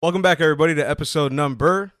Welcome back, everybody, to episode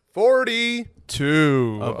number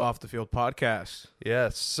 42 of Off the Field Podcast.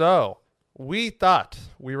 Yes, so we thought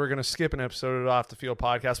we were going to skip an episode of Off the Field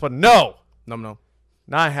Podcast, but no,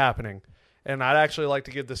 not happening. And I'd actually like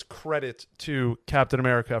to give this credit to Captain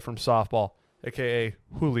America from softball, a.k.a.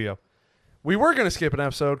 Julio. We were going to skip an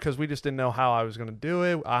episode because we just didn't know how I was going to do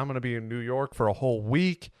it. I'm going to be in New York for a whole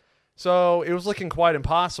week, so it was looking quite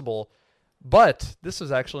impossible. But this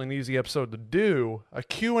is actually an easy episode to do, a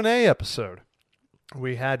Q&A episode.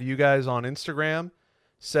 We had you guys on Instagram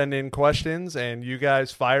send in questions, and you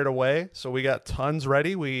guys fired away. So we got tons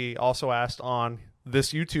ready. We also asked on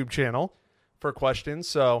this YouTube channel for questions.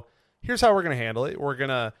 So here's how we're going to handle it. We're going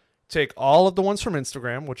to take all of the ones from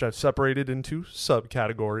Instagram, which I've separated into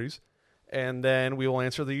subcategories, and then we will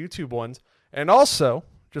answer the YouTube ones. And also,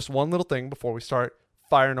 just one little thing before we start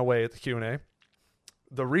firing away at the Q&A.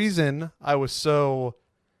 The reason I was so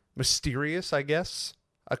mysterious, I guess,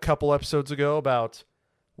 a couple episodes ago about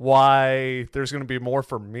why there's going to be more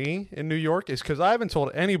for me in New York is because I haven't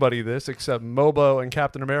told anybody this except MOBO and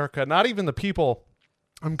Captain America, not even the people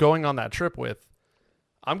I'm going on that trip with.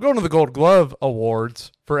 I'm going to the Gold Glove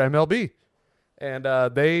Awards for MLB,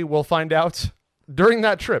 and they will find out during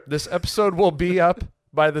that trip. This episode will be up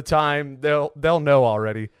by the time they'll know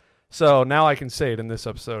already. So now I can say it in this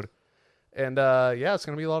episode. And, yeah, it's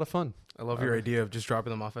going to be a lot of fun. I love your idea of just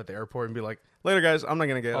dropping them off at the airport and be like, later, guys, I'm not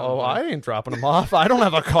going to get Oh, I ain't dropping them off. I don't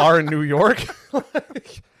have a car in New York.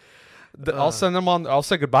 I'll send them on. I'll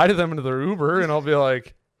say goodbye to them into their Uber, and I'll be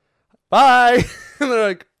like, bye. And they're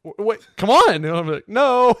like, wait, come on. And I'll be like,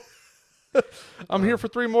 no, I'm here for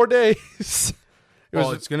 3 more days.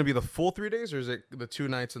 It's going to be the full 3 days, or is it the 2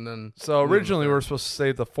 nights and then? So originally we were supposed to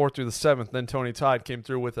stay the 4th through the 7th. Then Tony Todd came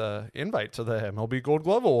through with an invite to the MLB Gold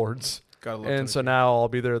Glove Awards. And so now I'll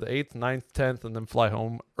be there the 8th, 9th, 10th, and then fly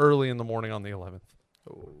home early in the morning on the 11th.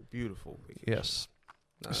 Oh, beautiful. Yes.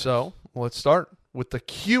 Nice. So let's start with the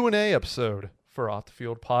Q&A episode for Off the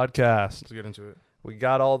Field Podcast. Let's get into it. We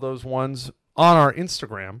got all those ones on our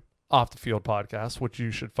Instagram, Off the Field Podcast, which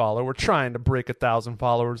you should follow. We're trying to break 1,000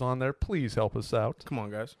 followers on there. Please help us out. Come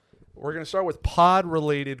on, guys. We're going to start with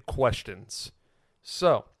pod-related questions.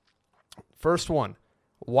 So, first one.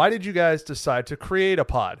 Why did you guys decide to create a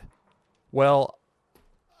pod? Well,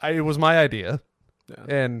 it was my idea,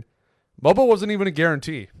 and MOBO wasn't even a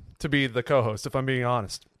guarantee to be the co-host, if I'm being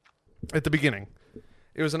honest, at the beginning.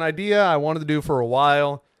 It was an idea I wanted to do for a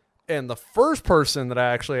while, and the first person that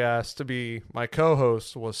I actually asked to be my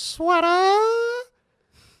co-host was Sweater,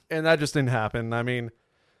 and that just didn't happen. I mean,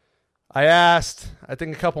 I asked, I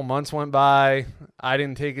think a couple months went by, I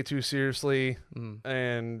didn't take it too seriously,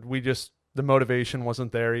 and the motivation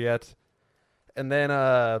wasn't there yet, and then,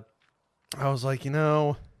 I was like,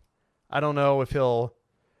 I don't know if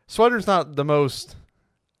Sweater's not the most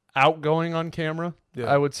outgoing on camera,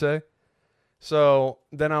 I would say. So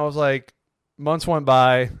then I was like, months went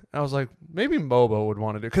by. I was like, maybe MOBO would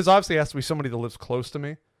want to do it. Because obviously it has to be somebody that lives close to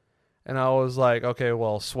me. And I was like, okay,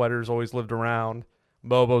 well, Sweater's always lived around.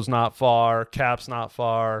 MOBO's not far. Cap's not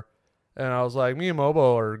far. And I was like, me and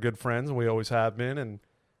MOBO are good friends, and we always have been. And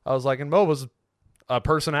I was like, and MOBO's a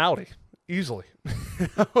personality. Easily.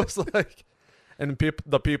 I was like, and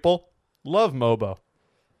the people love MOBO.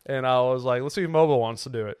 And I was like, let's see if MOBO wants to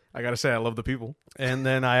do it. I got to say, I love the people. And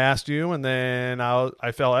then I asked you, and then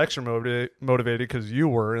I felt extra motivated because you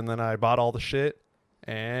were, and then I bought all the shit,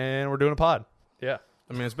 and we're doing a pod. Yeah.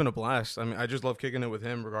 I mean, it's been a blast. I mean, I just love kicking it with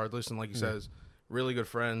him regardless. And like he says, really good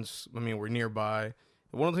friends. I mean, we're nearby.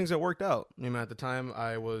 One of the things that worked out, at the time,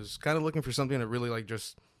 I was kind of looking for something to really like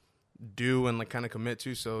just do and like kind of commit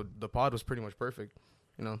to. So the pod was pretty much perfect.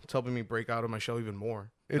 It's helping me break out of my shell even more.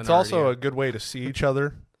 It's also a good way to see each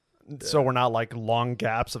other. So we're not like long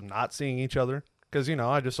gaps of not seeing each other. Because,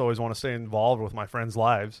 I just always want to stay involved with my friends'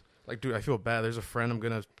 lives. Like, dude, I feel bad. There's a friend I'm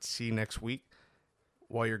going to see next week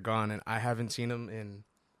while you're gone. And I haven't seen him in,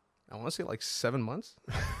 I want to say like 7 months.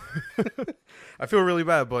 I feel really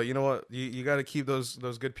bad. But you know what? You got to keep those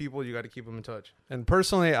good people. You got to keep them in touch. And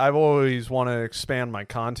personally, I've always want to expand my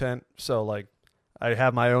content. So like, I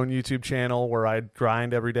have my own YouTube channel where I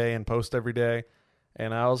grind every day and post every day.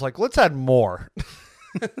 And I was like, let's add more.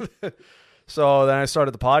 So then I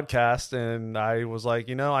started the podcast, and I was like,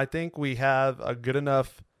 I think we have a good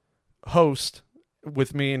enough host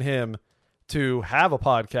with me and him to have a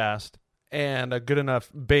podcast and a good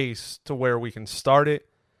enough base to where we can start it.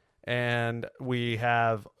 And we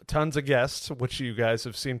have tons of guests, which you guys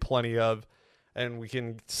have seen plenty of. And we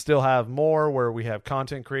can still have more where we have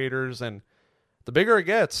content creators, and the bigger it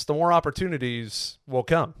gets, the more opportunities will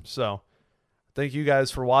come. So thank you guys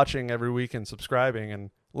for watching every week and subscribing. And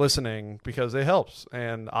listening because it helps.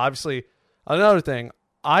 And obviously, another thing,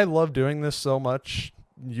 I love doing this so much,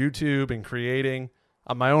 YouTube and creating.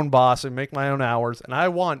 I'm my own boss and make my own hours. And I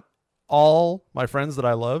want all my friends that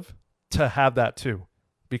I love to have that too.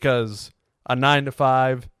 Because a 9 to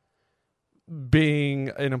 5, being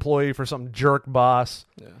an employee for some jerk boss,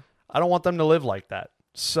 I don't want them to live like that.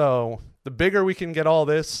 So the bigger we can get all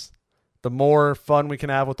this, the more fun we can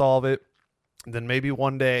have with all of it. Then maybe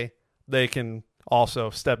one day they can also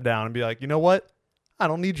step down and be like, you know what? I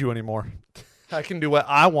don't need you anymore. I can do what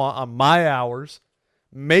I want on my hours,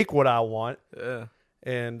 make what I want. Yeah.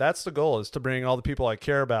 And that's the goal, is to bring all the people I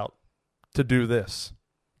care about to do this.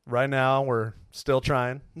 Right now, we're still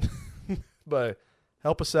trying. But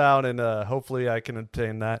help us out, and hopefully I can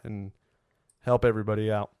obtain that and help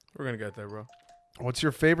everybody out. We're going to get there, bro. What's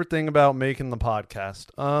your favorite thing about making the podcast?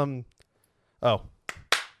 I'm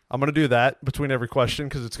going to do that between every question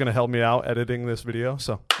because it's going to help me out editing this video.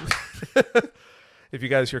 So if you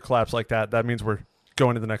guys hear claps like that, that means we're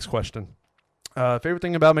going to the next question. Favorite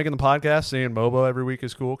thing about making the podcast, seeing MOBO every week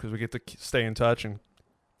is cool because we get to stay in touch and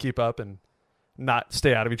keep up and not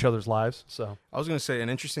stay out of each other's lives. So I was going to say an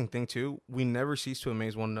interesting thing too. We never cease to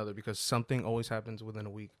amaze one another because something always happens within a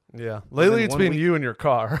week. Yeah. Lately it's been you in your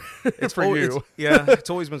car. It's for you. It's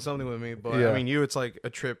always been something with me. But yeah. I mean, it's like a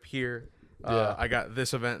trip here. I got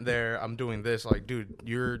this event there. I'm doing this. Like, dude,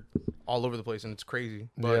 you're all over the place and it's crazy.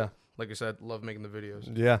 But like I said, love making the videos.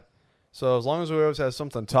 Yeah. So as long as we always have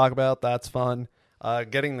something to talk about, that's fun.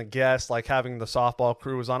 Getting the guests, like having the softball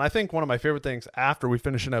crew was on. I think one of my favorite things after we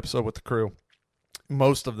finish an episode with the crew,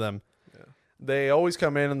 most of them, they always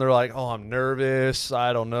come in and they're like, oh, I'm nervous.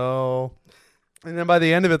 I don't know. And then by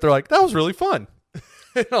the end of it, they're like, that was really fun.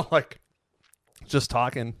 Like just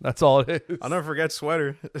talking. That's all it is. I'll never forget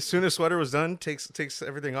Sweater. As soon as Sweater was done, takes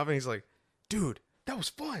everything off and he's like, dude, that was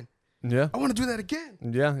fun. Yeah. I want to do that again.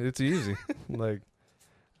 Yeah, it's easy. Like,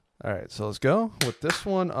 all right, so let's go with this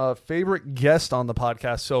one. Favorite guest on the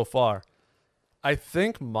podcast so far? I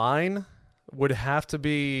think mine would have to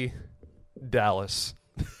be Dallas.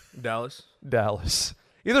 Dallas.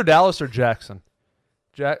 Either Dallas or Jackson.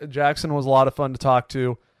 Jackson was a lot of fun to talk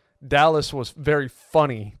to. Dallas was very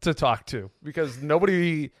funny to talk to because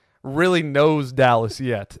nobody really knows Dallas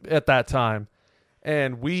yet at that time.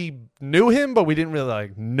 And we knew him, but we didn't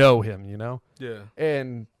really know him, you know? Yeah.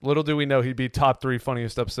 And little do we know he'd be top 3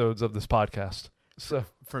 funniest episodes of this podcast. So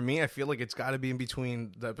for me, I feel like it's got to be in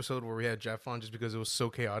between the episode where we had Jeff on just because it was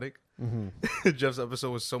so chaotic. Mm-hmm. Jeff's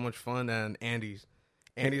episode was so much fun, and Andy's.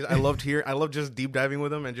 I loved just deep diving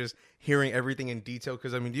with him and just hearing everything in detail.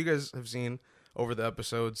 Because I mean, you guys have seen over the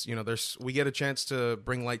episodes, we get a chance to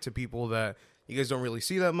bring light to people that you guys don't really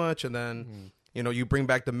see that much, and then you bring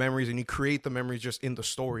back the memories and you create the memories just in the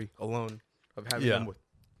story alone of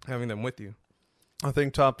having them with you. I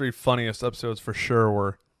think top 3 funniest episodes for sure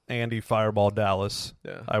were Andy, Fireball, Dallas.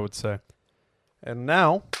 Yeah, I would say. And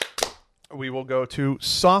now we will go to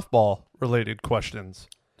softball related questions.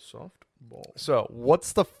 Softball. So,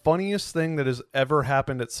 what's the funniest thing that has ever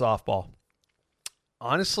happened at softball?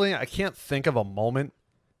 Honestly, I can't think of a moment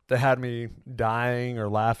that had me dying or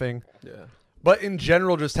laughing. Yeah. But in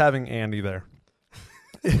general, just having Andy there.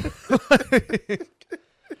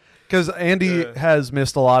 Because Andy has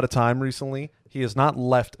missed a lot of time recently. He has not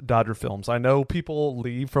left Dodger Films. I know people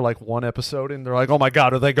leave for like one episode and they're like, oh my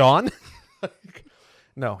God, are they gone?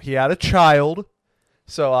 No, he had a child.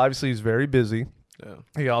 So obviously he's very busy. Yeah.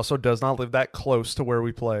 He also does not live that close to where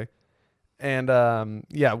we play. And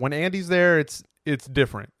when Andy's there, it's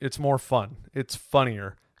different. It's more fun. It's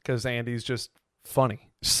funnier because Andy's just funny.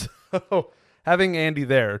 So having Andy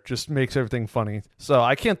there just makes everything funny. So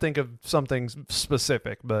I can't think of something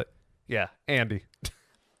specific, but yeah, Andy.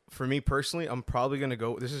 For me personally, I'm probably going to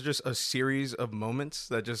go. This is just a series of moments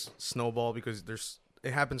that just snowball because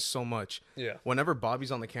it happens so much. Yeah. Whenever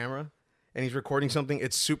Bobby's on the camera and he's recording something,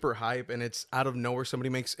 it's super hype and it's out of nowhere. Somebody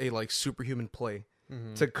makes a superhuman play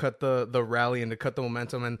to cut the rally and to cut the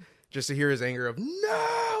momentum, and just to hear his anger of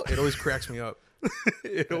no, it always cracks me up.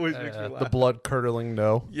 It always makes me laugh. The blood curdling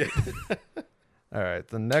no. Yeah. All right,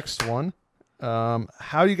 the next one.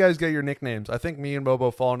 How do you guys get your nicknames? I think me and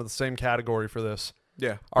MOBO fall into the same category for this.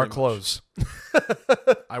 Yeah. Our clothes.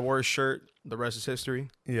 I wore a shirt. The rest is history.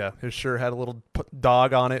 Yeah, his shirt had a little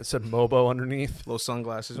dog on it. It said MOBO underneath. Little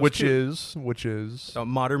sunglasses. Which is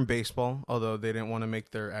modern baseball, although they didn't want to make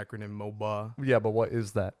their acronym MOBA. Yeah, but what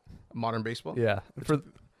is that? Modern baseball? Yeah.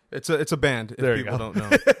 It's a band, if people don't know.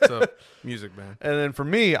 It's a music band. And then for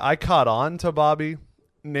me, I caught on to Bobby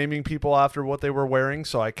naming people after what they were wearing,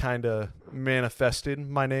 so I kind of manifested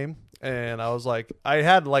my name. And I was like, I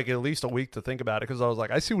had like at least a week to think about it because I was like,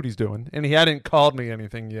 I see what he's doing. And he hadn't called me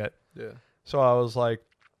anything yet. Yeah. So I was like,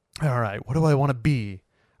 all right, what do I want to be?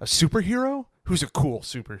 A superhero? Who's a cool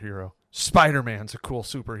superhero? Spider-Man's a cool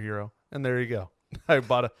superhero. And there you go.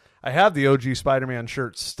 I have the OG Spider-Man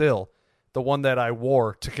shirt still, the one that I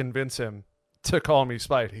wore to convince him to call me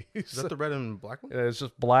Spidey. Is that the red and black one? Yeah, it's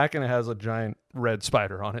just black and it has a giant red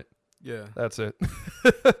spider on it. Yeah. That's it.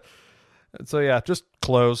 So yeah, just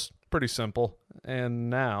clothes. Pretty simple. And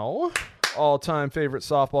now, all-time favorite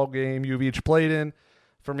softball game you've each played in.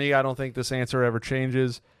 For me, I don't think this answer ever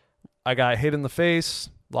changes. I got hit in the face,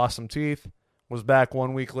 lost some teeth, was back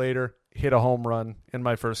 1 week later, hit a home run in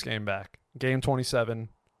my first game back. Game 27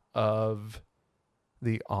 of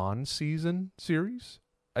the on-season series,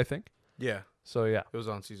 I think. Yeah. So yeah. It was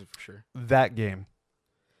on season for sure. That game.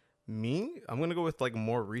 Me? I'm going to go with like a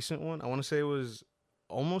more recent one. I want to say it was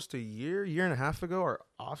almost a year and a half ago, or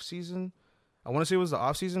off season. I want to say it was the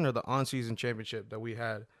off season or the on season championship that we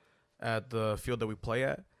had at the field that we play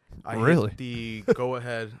at. I hit the go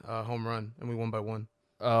ahead home run and we won by 1.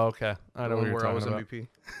 Oh, okay. I know what you're talking about. MVP.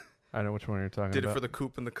 I know which one you're talking about. Did it for the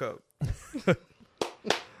coop and the cup.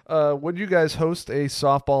 Would you guys host a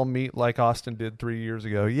softball meet like Austin did 3 years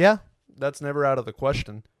ago? Yeah, that's never out of the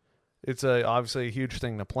question. It's obviously a huge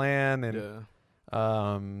thing to plan,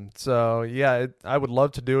 and so yeah, I would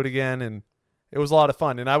love to do it again, and it was a lot of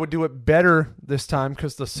fun. And I would do it better this time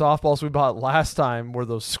because the softballs we bought last time were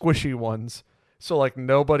those squishy ones, so like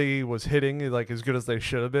nobody was hitting like as good as they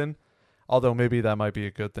should have been. Although maybe that might be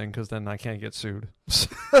a good thing because then I can't get sued.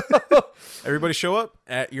 Everybody show up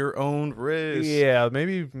at your own risk. Yeah,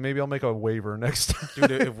 maybe I'll make a waiver next time.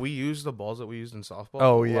 Dude, if we use the balls that we used in softball, a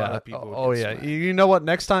lot yeah, of people oh yeah. smacked. You know what?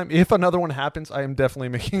 Next time, if another one happens, I am definitely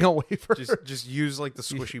making a waiver. Just use like the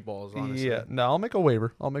squishy balls. Honestly. Yeah, no, I'll make a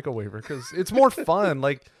waiver because it's more fun.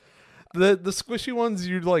 Like the squishy ones,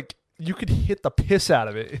 you could hit the piss out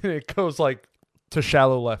of it, and it goes like to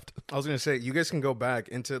shallow left. I was gonna say you guys can go back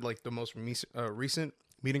into like the most recent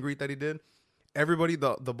meet and greet that he did. Everybody,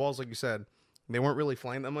 the balls, like you said, they weren't really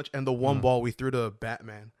flying that much, and the one ball we threw to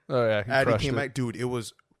Batman. Oh yeah, he came back, dude. It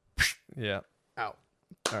was out.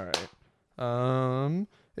 All right.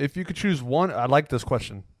 If you could choose one, I like this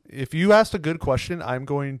question. If you asked a good question, I'm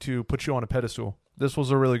going to put you on a pedestal. This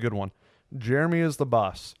was a really good one. Jeremy is the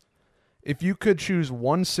boss. If you could choose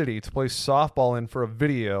one city to play softball in for a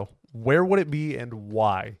video, where would it be and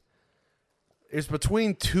why? It's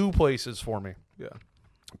between two places for me. Yeah.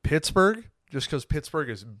 Pittsburgh, just because Pittsburgh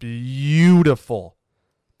is beautiful.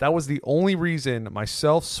 That was the only reason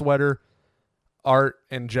myself, Sweater, Art,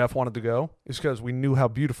 and Jeff wanted to go, is because we knew how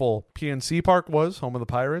beautiful PNC Park was, home of the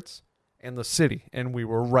Pirates, and the city, and we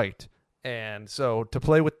were right. And so to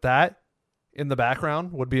play with that in the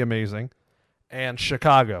background would be amazing. And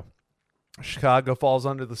Chicago. Chicago falls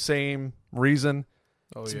under the same reason.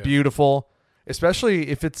 It's beautiful, especially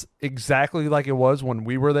if it's exactly like it was when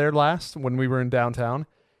we were there last, when we were in downtown.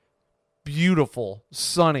 Beautiful,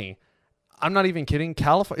 sunny. I'm not even kidding.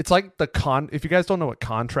 California, it's like if you guys don't know what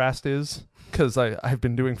contrast is, because I've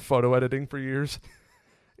been doing photo editing for years,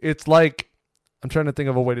 it's like, I'm trying to think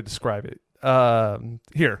of a way to describe it.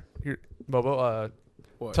 Here, Bobo,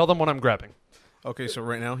 tell them what I'm grabbing. Okay, so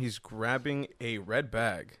right now he's grabbing a red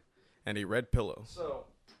bag and a red pillow. So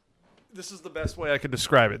this is the best way I could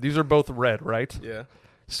describe it. These are both red, right? Yeah.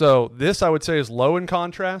 So this I would say is low in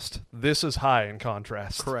contrast. This is high in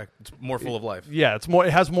contrast. Correct. It's more full of life. Yeah, it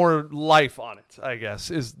has more life on it, I guess,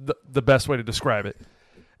 is the best way to describe it.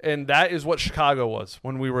 And that is what Chicago was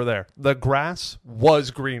when we were there. The grass was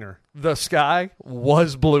greener. The sky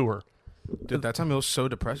was bluer. Dude, that time it was so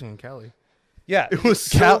depressing in Cali. Yeah. It was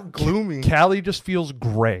so gloomy. Cali just feels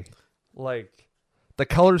gray. Like, the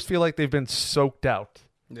colors feel like they've been soaked out.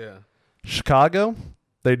 Yeah. Chicago,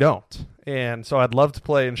 they don't. And so I'd love to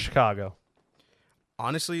play in Chicago.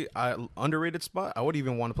 Honestly, underrated spot. I would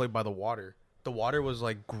even want to play by the water. The water was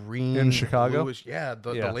like green. In Chicago? Bluish. Yeah,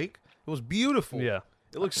 the lake. It was beautiful. Yeah.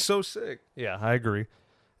 It looks so sick. Yeah, I agree.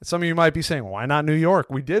 Some of you might be saying, why not New York?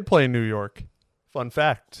 We did play in New York. Fun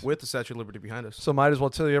fact. With the Statue of Liberty behind us. So might as well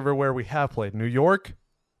tell you everywhere we have played. New York,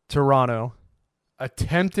 Toronto,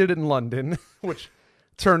 attempted in London, which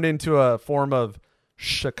turned into a form of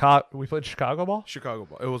Chicago. We played Chicago ball? Chicago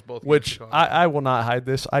ball. It was both. Which I will not hide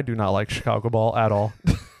this. I do not like Chicago ball at all.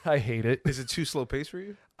 I hate it. Is it too slow pace for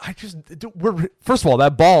you? First of all,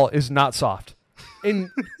 that ball is not soft. And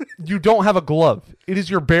you don't have a glove. It is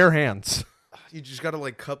your bare hands. You just got to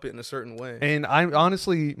like cup it in a certain way. And I'm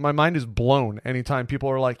honestly, my mind is blown anytime people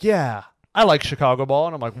are like, yeah, I like Chicago ball.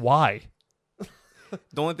 And I'm like, why?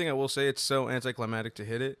 The only thing I will say, it's so anticlimactic to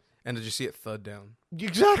hit it. and to just see it thud down.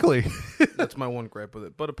 Exactly. That's my one gripe with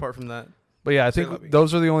it. But apart from that, but yeah, I think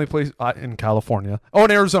those are the only places in California. Oh,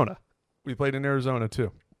 in Arizona. We played in Arizona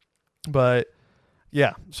too. But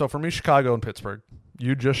yeah, so for me, Chicago and Pittsburgh.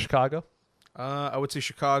 You just Chicago? I would say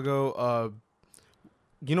Chicago.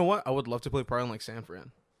 You know what? I would love to play probably in like San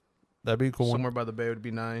Fran. That'd be cool. Somewhere by the bay would be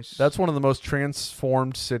nice. That's one of the most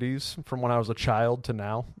transformed cities from when I was a child to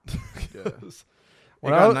now. Yeah. It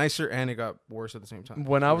got nicer and it got worse at the same time.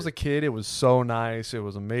 When I was a kid, it was so nice. It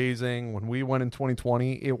was amazing. When we went in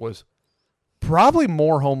 2020, it was probably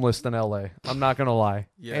more homeless than LA. I'm not going to lie.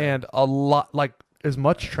 Yeah. And a lot, like as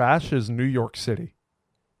much trash as New York City.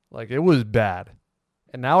 Like it was bad.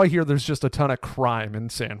 And now I hear there's just a ton of crime in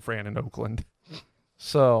San Fran and Oakland.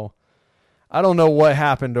 So I don't know what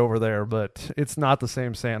happened over there, but it's not the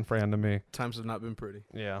same San Fran to me. Times have not been pretty.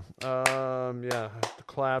 Yeah. Yeah. The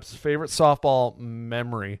collapse. Favorite softball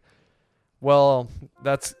memory. Well,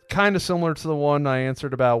 that's kind of similar to the one I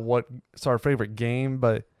answered about what's our favorite game,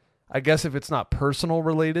 but I guess if it's not personal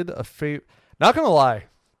related, not gonna lie,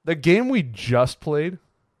 the game we just played,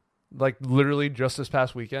 like literally just this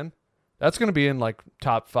past weekend, that's gonna be in like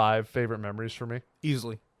top 5 favorite memories for me.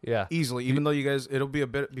 Easily. Yeah. Easily. Even though you guys, it'll be a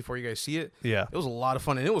bit before you guys see it. Yeah. It was a lot of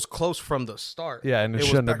fun. And it was close from the start. Yeah, and it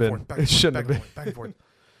shouldn't have been. It shouldn't have been. Back and forth.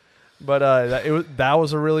 But that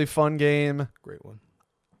was a really fun game. Great one.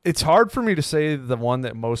 It's hard for me to say the one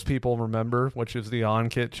that most people remember, which is the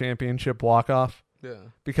On-Kit Championship walk-off. Yeah.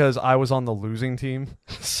 Because I was on the losing team.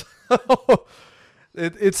 So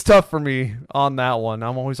it's tough for me on that one.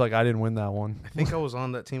 I'm always like, I didn't win that one. I think I was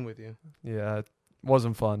on that team with you. Yeah, it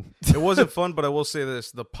wasn't fun. It wasn't fun, but I will say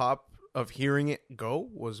this. The pop of hearing it go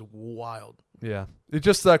was wild. Yeah. It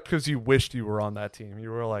just sucked because you wished you were on that team.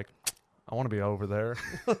 You were like, I want to be over there.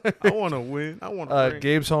 I want to win. I want to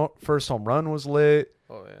Gabe's first home run was lit.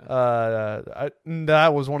 Oh, yeah.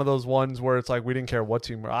 That was one of those ones where it's like we didn't care what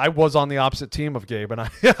team. I was on the opposite team of Gabe, and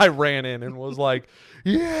I ran in and was like,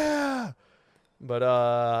 yeah.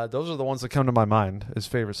 But those are the ones that come to my mind as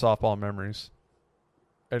favorite softball memories.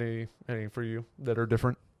 Any for you that are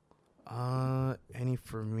different? Any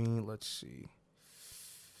for me? Let's see.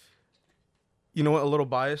 You know what? A little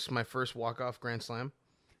biased. My first walk-off grand slam.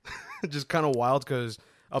 Just kind of wild because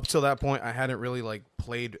up till that point, I hadn't really like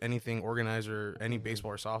played anything organized or any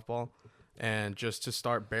baseball or softball, and just to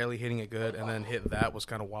start barely hitting it good and then hit that was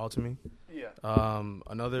kind of wild to me. Yeah.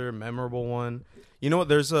 Another memorable one. You know what?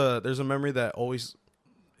 There's a memory that always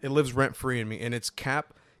it lives rent free in me, and it's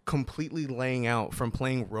Cap completely laying out from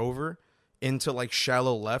playing Rover into like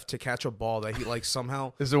shallow left to catch a ball that he like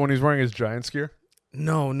somehow. Is it when he's wearing his Giants gear?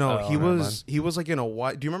 No. He was like in a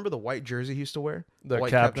white. Do you remember the white jersey he used to wear? The white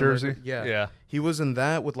Cap jersey? Yeah. He was in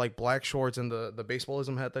that with like black shorts and the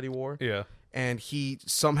baseballism hat that he wore. Yeah. And he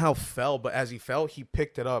somehow fell, but as he fell, he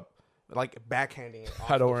picked it up, like backhanding it.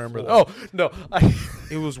 I don't remember that. Oh, no.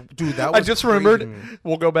 It was, dude, that was I just remembered.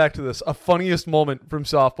 We'll go back to this. A funniest moment from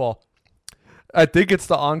softball. I think it's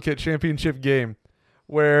the On-Kit Championship game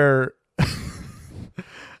where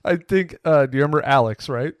I think, do you remember Alex,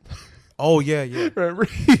 right? Oh, yeah. Remember,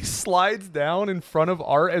 he slides down in front of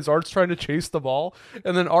Art as Art's trying to chase the ball,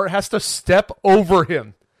 and then Art has to step over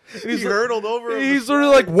him. He hurdled over him. He's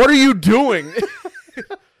literally like, what are you doing?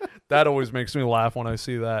 That always makes me laugh when I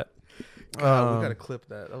see that. We got to clip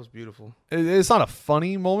that. That was beautiful. It's not a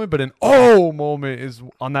funny moment, but an moment is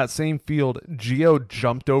on that same field. Gio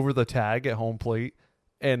jumped over the tag at home plate,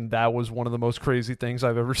 and that was one of the most crazy things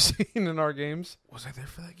I've ever seen in our games. Was I there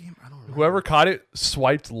for that game? I don't remember. Whoever caught it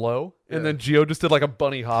swiped low, and then Gio just did like a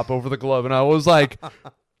bunny hop over the glove, and I was like,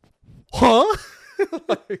 huh?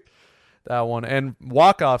 Like, that one. And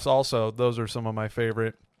walk-offs also, those are some of my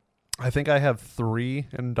favorite. I think I have 3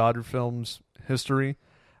 in Dodger Films history,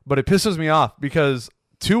 but it pisses me off because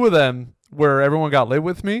 2 of them where everyone got lit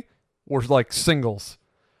with me were like singles.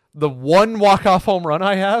 The one walk-off home run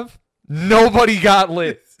I have, nobody got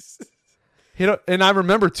lit. And I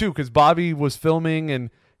remember too, because Bobby was filming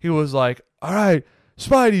and he was like, all right,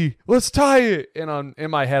 Spidey, let's tie it. And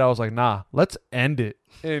in my head, I was like, nah, let's end it.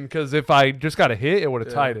 And because if I just got a hit, it would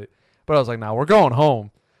have tied it. But I was like, nah, we're going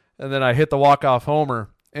home. And then I hit the walk-off homer,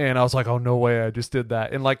 and I was like, oh, no way, I just did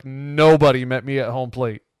that. And like nobody met me at home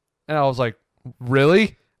plate. And I was like,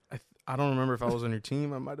 really? I don't remember if I was on your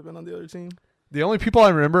team. I might have been on the other team. The only people I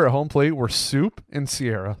remember at home plate were Soup and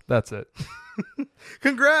Sierra. That's it.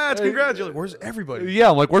 Congrats. You're like, where's everybody?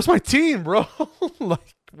 Yeah, I'm like, where's my team, bro?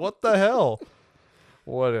 Like, what the hell?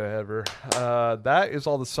 Whatever. That is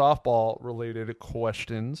all the softball-related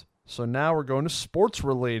questions. So now we're going to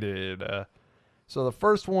sports-related. So the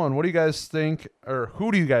first one, what do you guys think, or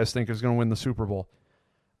who do you guys think is going to win the Super Bowl?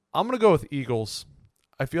 I'm going to go with Eagles.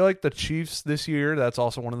 I feel like the Chiefs this year, that's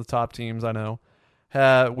also one of the top teams I know.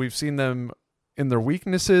 We've seen them in their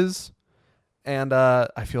weaknesses, and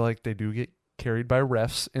I feel like they do get carried by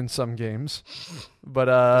refs in some games. But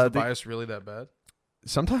is the bias really that bad?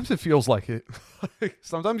 Sometimes it feels like it.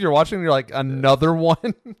 Sometimes you're watching and you're like, another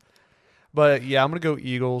one. But yeah, I'm going to go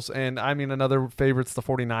Eagles. And I mean, another favorite's the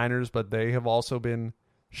 49ers, but they have also been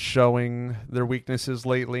showing their weaknesses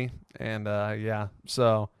lately. And yeah,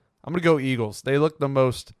 so I'm going to go Eagles. They look the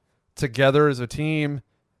most together as a team.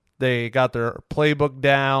 They got their playbook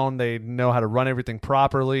down. They know how to run everything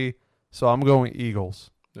properly. So I'm going Eagles.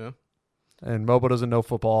 Yeah. And MOBO doesn't know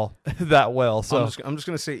football that well, so I'm just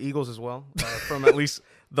gonna say Eagles as well. From at least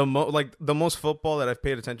the most football that I've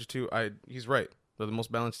paid attention to, he's right. They're the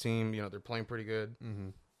most balanced team. You know, they're playing pretty good. Mm-hmm.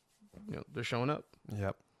 You know, they're showing up.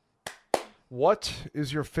 Yep. What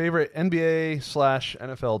is your favorite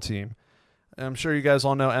NBA/NFL team? I'm sure you guys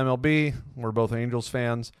all know MLB. We're both Angels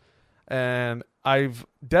fans, and I've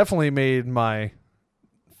definitely made my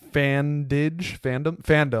fandom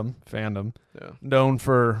known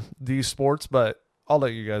for these sports, but I'll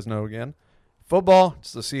let you guys know again. Football,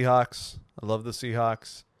 it's the Seahawks. I love the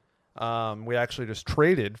Seahawks. We actually just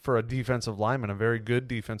traded for a defensive lineman, a very good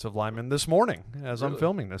defensive lineman this morning as I'm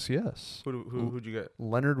filming this. Yes. Who'd you get?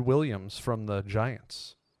 Leonard Williams from the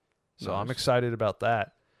Giants. So Nice. I'm excited about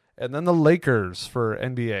that. And then the Lakers for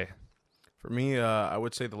NBA. For me, I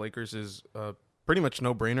would say the Lakers is pretty much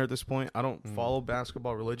no-brainer at this point. I don't follow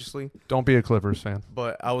basketball religiously. Don't be a Clippers fan.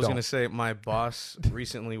 But I was going to say my boss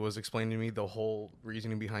recently was explaining to me the whole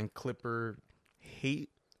reasoning behind Clipper hate,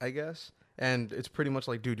 I guess. And it's pretty much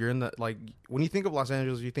like, dude, you're in the, like, when you think of Los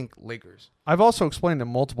Angeles, you think Lakers. I've also explained it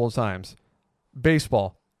multiple times.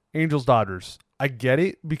 Baseball, Angels, Dodgers. I get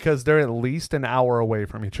it because they're at least an hour away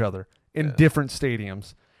from each other in different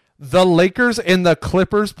stadiums. The Lakers and the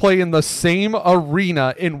Clippers play in the same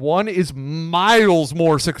arena, and one is miles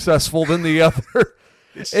more successful than the other.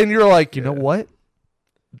 And you're like, you know what?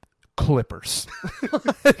 Clippers.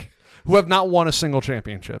 Who have not won a single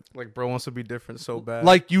championship. Like, bro wants to be different so bad.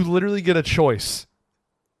 Like, you literally get a choice.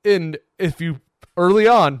 And if you, early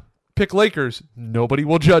on, pick Lakers, nobody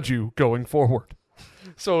will judge you going forward.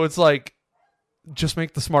 So it's like, just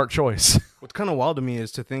make the smart choice. What's kind of wild to me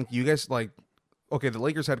is to think you guys, like, okay, the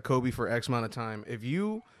Lakers had Kobe for X amount of time. If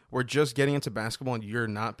you were just getting into basketball and you're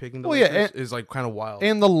not picking the Lakers, is like kind of wild.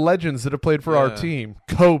 And the legends that have played for our team,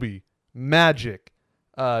 Kobe, Magic,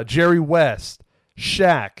 Jerry West,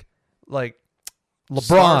 Shaq, like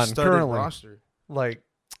LeBron currently. Roster. Like,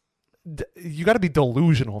 you got to be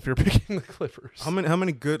delusional if you're picking the Clippers. How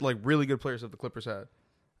many good, like really good players have the Clippers had?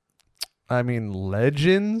 I mean,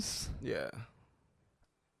 legends? Yeah.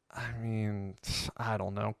 I mean, I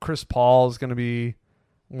don't know. Chris Paul is going to be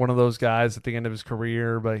one of those guys at the end of his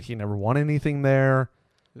career, but he never won anything there.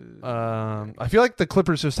 I feel like the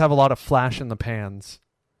Clippers just have a lot of flash in the pans.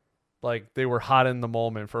 Like, they were hot in the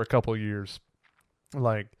moment for a couple years.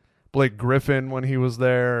 Like, Blake Griffin when he was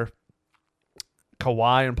there.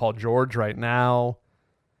 Kawhi and Paul George right now.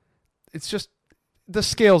 It's just, the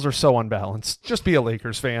scales are so unbalanced. Just be a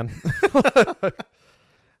Lakers fan.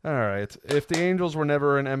 All right. If the Angels were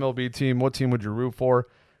never an MLB team, what team would you root for?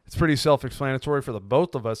 It's pretty self-explanatory for the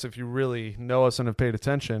both of us if you really know us and have paid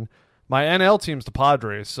attention. My NL team's the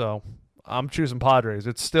Padres, so I'm choosing Padres.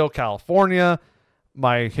 It's still California.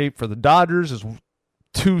 My hate for the Dodgers is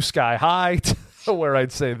too sky high to where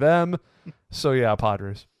I'd say them. So, yeah,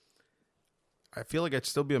 Padres. I feel like I'd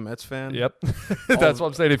still be a Mets fan. Yep. That's what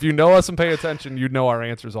I'm saying. If you know us and pay attention, you know our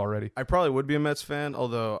answers already. I probably would be a Mets fan,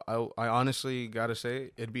 although I honestly got to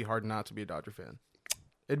say it'd be hard not to be a Dodger fan.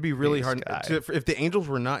 It'd be really hard. If the Angels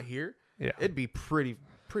were not here, it'd be pretty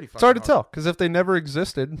fucking It's hard to tell, because if they never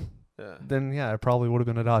existed, then, I probably would have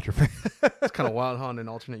been a Dodger fan. It's kind of wild, huh? In an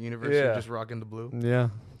alternate universe, you're just rocking the blue. Yeah.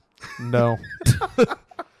 No.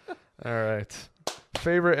 All right.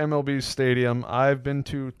 Favorite MLB stadium? I've been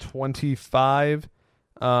to 25.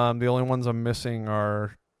 The only ones I'm missing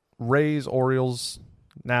are Rays, Orioles,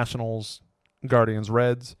 Nationals, Guardians,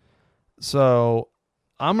 Reds. So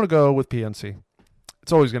I'm going to go with PNC.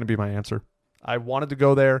 It's always going to be my answer. I wanted to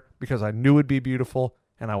go there because I knew it'd be beautiful,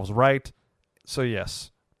 and I was right. So yes,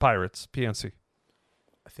 Pirates, PNC.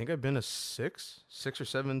 I think I've been to six or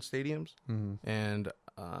seven stadiums, and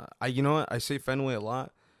you know what? I say Fenway a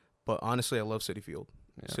lot. But honestly, I love Citi Field.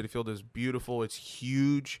 Yeah. Citi Field is beautiful. It's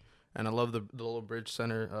huge. And I love the little bridge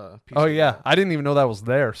center piece. Oh, yeah. I didn't even know that was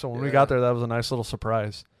there. So when we got there, that was a nice little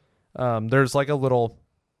surprise. There's like a little,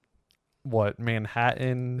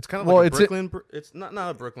 Manhattan? It's kind of like Brooklyn. It's not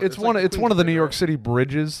a Brooklyn. It's one of the New York City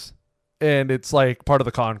bridges. And it's like part of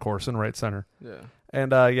the concourse in right center. Yeah.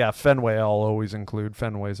 And Fenway I'll always include.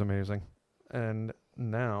 Fenway's amazing. And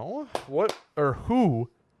now, who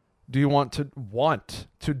do you want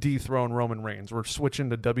to dethrone Roman Reigns? We're switching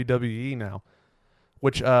to WWE now,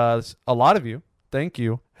 which a lot of you, thank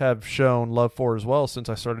you, have shown love for as well since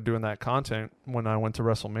I started doing that content when I went to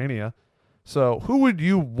WrestleMania. So who would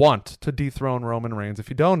you want to dethrone Roman Reigns? If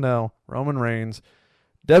you don't know, Roman Reigns,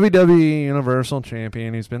 WWE Universal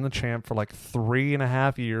Champion. He's been the champ for like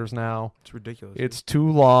 3.5 years now. It's ridiculous. It's too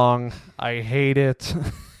long. I hate it.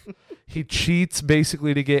 He cheats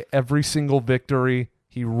basically to get every single victory.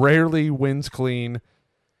 He rarely wins clean.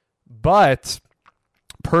 But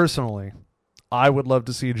personally, I would love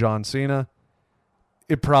to see John Cena.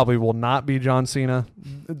 It probably will not be John Cena.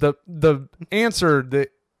 The answer that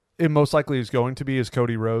it most likely is going to be is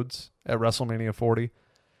Cody Rhodes at WrestleMania 40.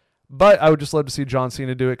 But I would just love to see John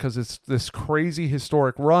Cena do it because it's this crazy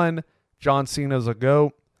historic run. John Cena's a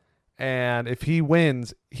GOAT. And if he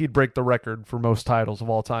wins, he'd break the record for most titles of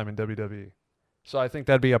all time in WWE. So I think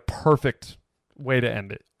that'd be a perfect way to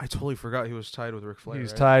end it. I totally forgot he was tied with Ric Flair.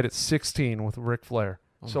 He's tied at 16 with Ric Flair.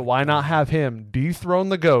 So why not have him dethrone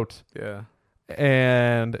the GOAT? Yeah.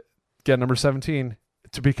 And get number 17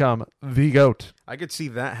 to become the GOAT. I could see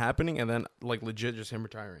that happening and then like legit just him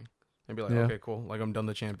retiring. And be like, okay, cool. Like I'm done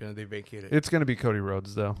the champion. They vacate it. It's going to be Cody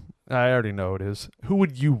Rhodes, though. I already know it is. Who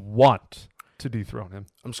would you want to dethrone him?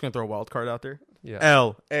 I'm just going to throw a wild card out there. Yeah.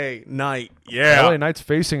 L.A. Knight. Yeah. L.A. Knight's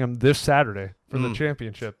facing him this Saturday for the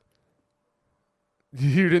championship.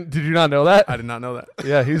 Did you not know that? I did not know that.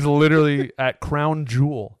 Yeah, he's literally at Crown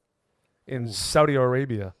Jewel in Saudi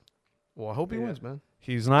Arabia. Well, I hope he wins, man.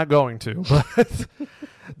 He's not going to, but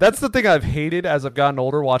that's the thing I've hated as I've gotten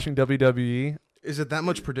older watching WWE. Is it that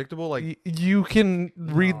much predictable? Like you can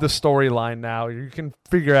read the storyline now. You can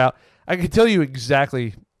figure out. I can tell you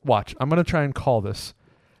exactly. Watch. I'm going to try and call this.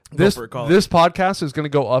 This podcast is going to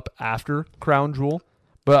go up after Crown Jewel,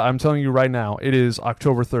 but I'm telling you right now, it is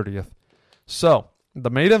October 30th. So the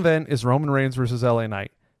main event is Roman Reigns versus LA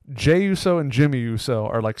Knight. Jey Uso and Jimmy Uso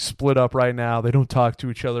are like split up right now. They don't talk to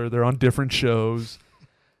each other. They're on different shows.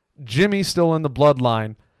 Jimmy's still in the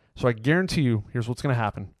bloodline. So I guarantee you, here's what's going to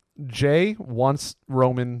happen. Jey wants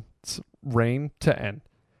Roman's reign to end.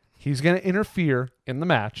 He's going to interfere in the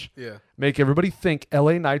match, make everybody think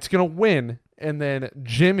LA Knight's going to win, and then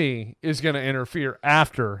Jimmy is going to interfere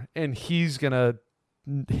after, and he's going to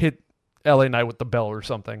hit LA Knight with the bell or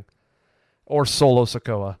something, or Solo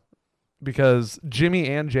Sikoa, because Jimmy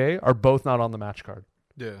and Jey are both not on the match card.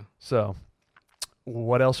 Yeah. So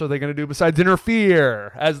what else are they going to do besides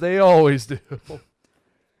interfere, as they always do?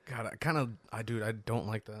 God, I don't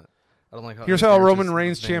like that. I don't like how. Here's how a Roman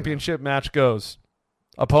Reigns championship match goes.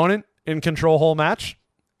 Opponent in control whole match.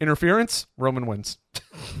 Interference, Roman wins.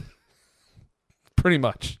 Pretty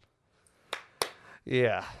much.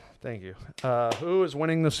 Yeah, thank you. Who is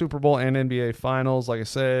winning the Super Bowl and NBA Finals? Like I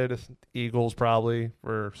said, Eagles probably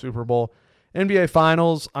for Super Bowl. NBA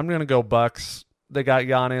Finals, I'm going to go Bucks. They got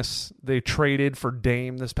Giannis. They traded for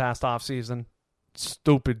Dame this past offseason.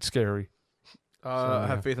 Stupid scary. I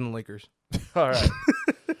have faith in the Lakers. All right.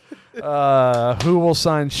 Who will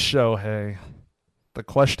sign Shohei? The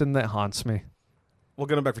question that haunts me. We'll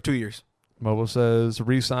get him back for 2 years. MOBO says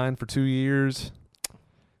re-sign for 2 years.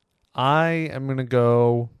 I am going to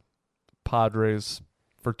go Padres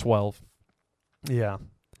for 12. Yeah.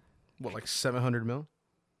 What, like $700 million?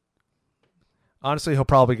 Honestly, he'll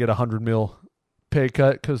probably get $100 million pay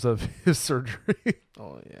cut because of his surgery.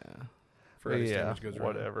 Oh, yeah.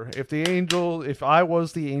 Whatever. If I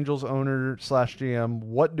was the Angels owner / GM,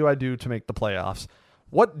 what do I do to make the playoffs?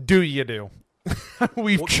 What do you do?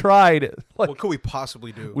 We've tried it. What could we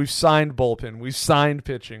possibly do? We've signed bullpen. We've signed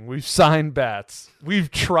pitching. We've signed bats. We've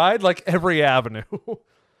tried like every avenue.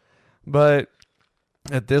 But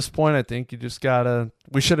at this point, I think you just gotta.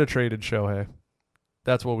 We should have traded Shohei.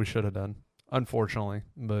 That's what we should have done. Unfortunately,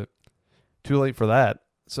 but too late for that.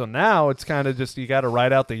 So now it's kind of just you got to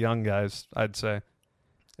ride out the young guys, I'd say.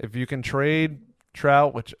 If you can trade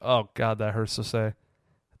Trout, which, oh, God, that hurts to say,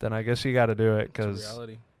 then I guess you got to do it because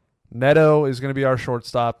Neto is going to be our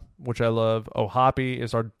shortstop, which I love. Ohapi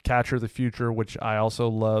is our catcher of the future, which I also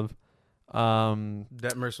love.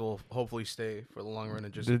 Detmers will hopefully stay for the long run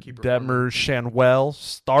and just keep Detmers, Shanwell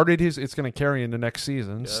started his, it's going to carry into next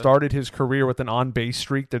season, started his career with an on-base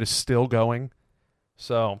streak that is still going.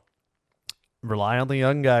 So rely on the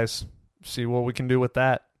young guys. See what we can do with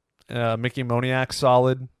that. Mickey Moniak,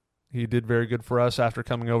 solid. He did very good for us after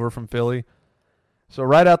coming over from Philly. So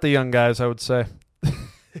ride out the young guys, I would say.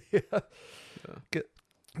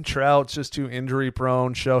 Trout's just too injury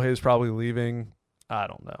prone. Shohei's probably leaving. I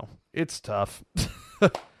don't know. It's tough.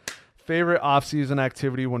 Favorite off-season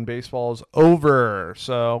activity when baseball is over.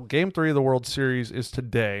 So Game 3 of the World Series is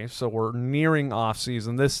today. So we're nearing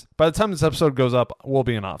off-season. By the time this episode goes up, we'll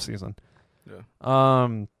be in off-season. Yeah.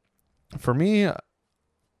 For me,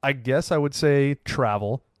 I guess I would say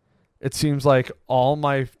travel. It seems like all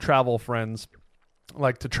my travel friends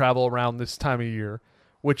like to travel around this time of year,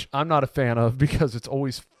 which I'm not a fan of because it's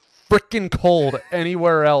always freaking cold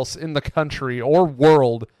anywhere else in the country or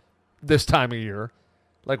world this time of year.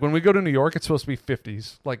 Like, when we go to New York, it's supposed to be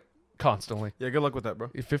 50s, like, constantly. Yeah, good luck with that, bro.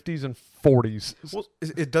 50s and 40s. Well,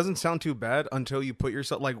 it doesn't sound too bad until you put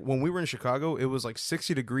yourself... Like, when we were in Chicago, it was, like,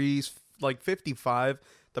 60 degrees, like, 55.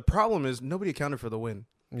 The problem is nobody accounted for the wind.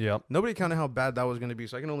 Yep. Nobody accounted how bad that was going to be,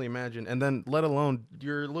 so I can only imagine. And then, let alone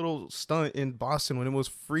your little stunt in Boston when it was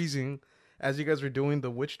freezing as you guys were doing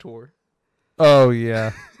the witch tour. Oh,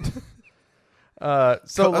 yeah.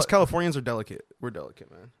 So us Californians are delicate. We're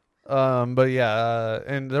delicate, man. But yeah,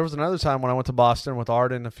 and there was another time when I went to Boston with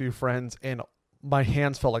Art and a few friends, and my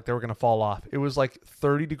hands felt like they were going to fall off. It was like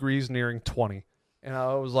 30 degrees nearing 20. And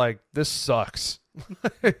I was like, this sucks.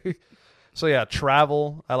 So yeah,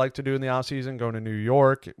 travel I like to do in the off season, going to New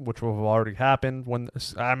York, which will have already happened when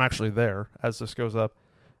I'm actually there as this goes up.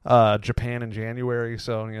 Japan in January.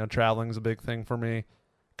 So, traveling is a big thing for me.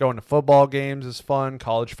 Going to football games is fun.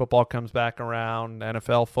 College football comes back around.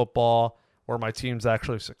 NFL football, where my teams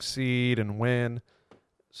actually succeed and win.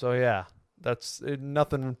 So yeah,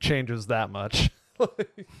 nothing changes that much.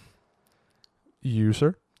 You,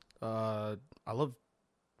 sir? I love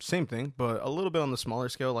same thing, but a little bit on the smaller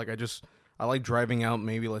scale. Like, I like driving out,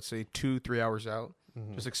 maybe let's say 2-3 hours out,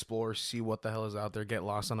 just explore, see what the hell is out there, get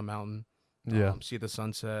lost on a mountain, see the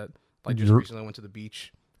sunset. Like, just recently went to the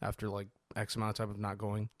beach after like X amount of time of not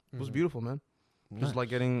going. It was beautiful, man. Nice. Just like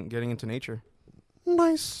getting into nature.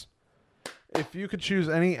 Nice. If you could choose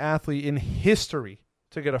any athlete in history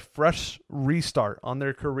to get a fresh restart on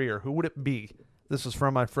their career, who would it be? This is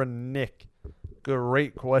from my friend Nick.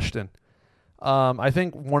 Great question. I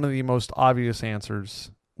think one of the most obvious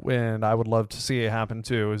answers, and I would love to see it happen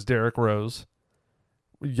too, is Derrick Rose.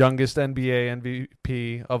 Youngest NBA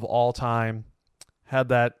MVP of all time. Had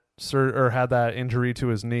that injury to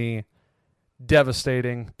his knee.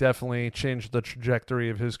 Devastating. Definitely changed the trajectory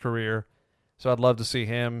of his career. So I'd love to see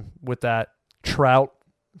him with that Trout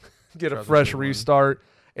get a fresh restart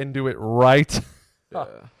and do it right. Yeah.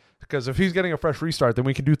 Because if he's getting a fresh restart, then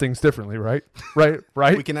we can do things differently, right? Right?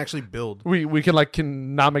 We can actually build. We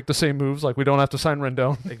can not make the same moves. Like, we don't have to sign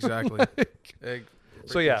Rendon. Exactly.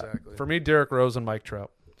 So yeah, exactly. For me, Derrick Rose and Mike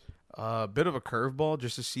Trout. Bit of a curveball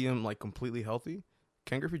just to see him like completely healthy.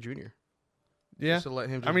 Ken Griffey Jr. Yeah. Just to let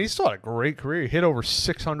him. He still had a great career. He hit over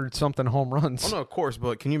 600 something home runs. Oh no, of course,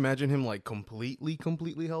 but can you imagine him like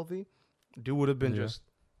completely healthy? Dude would have been just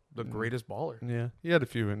the greatest baller. Yeah, he had a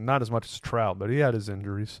few, and not as much as Trout, but he had his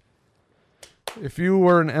injuries. If you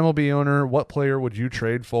were an MLB owner, what player would you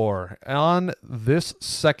trade for? On this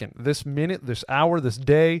second, this minute, this hour, this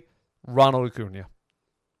day, Ronald Acuna.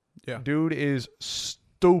 Yeah. Dude is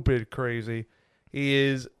stupid crazy. He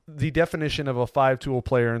is the definition of a 5-tool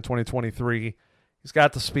player in 2023. He's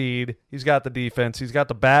got the speed. He's got the defense. He's got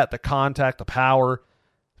the bat, the contact, the power.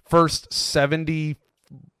 First 70-40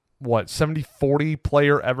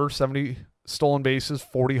 player ever. 70 stolen bases,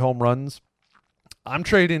 40 home runs. I'm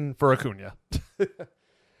trading for Acuna.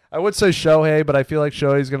 I would say Shohei, but I feel like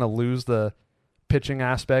Shohei's going to lose the pitching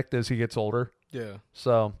aspect as he gets older. Yeah.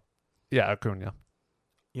 So, yeah, Acuna.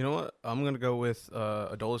 You know what? I'm going to go with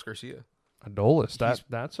Adolis Garcia. Adolis.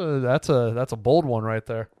 That's a bold one right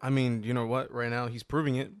there. I mean, you know what? Right now, he's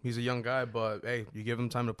proving it. He's a young guy, but hey, you give him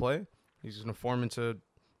time to play, he's going to form into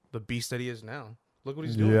the beast that he is now. Look what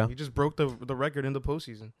he's doing. Yeah. He just broke the record in the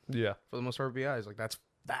postseason. Yeah. For the most RBIs. Like, that's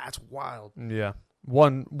wild. Yeah.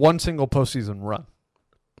 One single postseason run.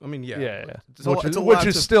 I mean, yeah. Yeah. Which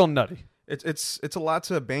is still nutty. It's a lot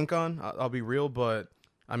to bank on. I'll be real, but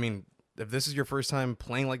I mean, if this is your first time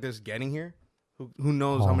playing like this, getting here, who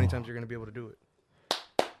knows how many times you're going to be able to do it.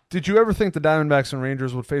 Did you ever think the Diamondbacks and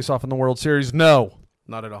Rangers would face off in the World Series? No.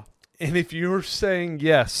 Not at all. And if you're saying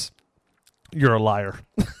yes, you're a liar.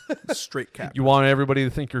 Straight cap. You want everybody to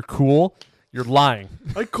think you're cool? You're lying.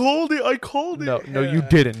 I called it. No, you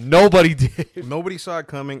didn't. Nobody did. Nobody saw it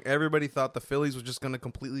coming. Everybody thought the Phillies was just going to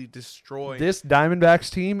completely destroy. This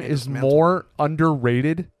Diamondbacks team is more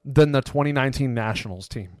underrated than the 2019 Nationals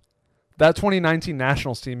team. That 2019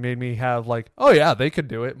 Nationals team made me have like, oh yeah, they could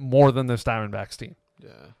do it more than this Diamondbacks team. Yeah.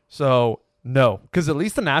 So, no. Because at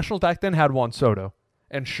least the Nationals back then had Juan Soto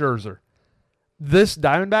and Scherzer. This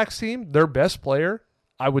Diamondbacks team, their best player,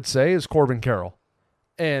 I would say, is Corbin Carroll.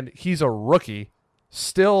 And he's a rookie,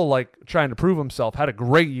 still like trying to prove himself. Had a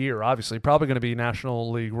great year, obviously. Probably going to be National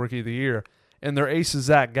League Rookie of the Year. And their ace is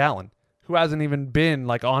Zach Gallen, who hasn't even been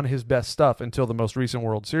like on his best stuff until the most recent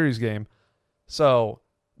World Series game. So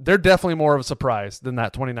they're definitely more of a surprise than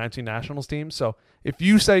that 2019 Nationals team. So if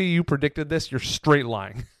you say you predicted this, you're straight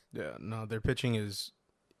lying. Yeah, no, their pitching is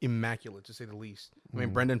immaculate to say the least. I mean,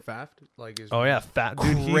 Brendan Pfaff, like, is Fat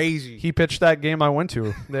dude, crazy. He pitched that game I went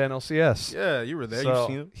to, the NLCS. Yeah, you were there. So You've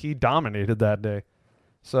seen it. he dominated that day.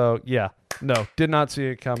 So yeah, no, did not see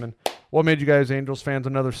it coming. What made you guys Angels fans?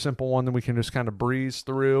 Another simple one that we can just kind of breeze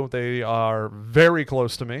through. They are very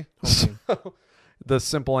close to me. So the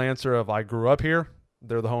simple answer of I grew up here,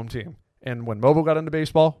 they're the home team. And when MOBO got into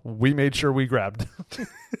baseball, we made sure we grabbed.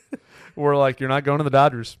 We're like, you're not going to the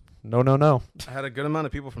Dodgers. No. I had a good amount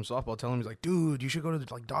of people from softball telling me, like, dude, you should go to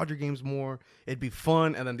the, like, Dodger games more. It'd be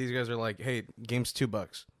fun. And then these guys are like, hey, game's $2.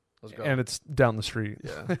 Let's go. And it's down the street.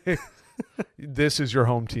 Yeah. This is your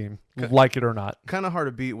home team, like it or not. Kind of hard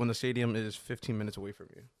to beat when the stadium is 15 minutes away from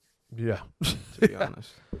you. Yeah. To be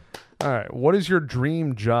honest. All right. What is your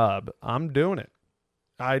dream job? I'm doing it.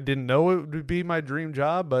 I didn't know it would be my dream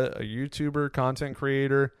job, but a YouTuber, content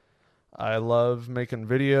creator. I love making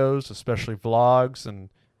videos, especially vlogs, and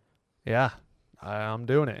yeah, I'm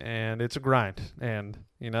doing it, and it's a grind. And,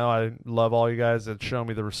 I love all you guys that show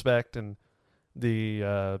me the respect and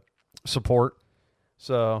the support.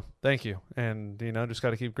 So thank you. And, just got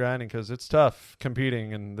to keep grinding because it's tough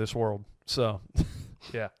competing in this world. So,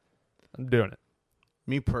 yeah, I'm doing it.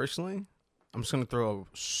 Me personally, I'm just going to throw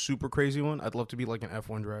a super crazy one. I'd love to be like an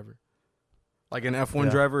F1 driver. Like an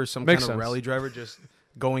F1 driver or some Makes kind of sense. rally driver, just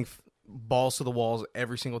going balls to the walls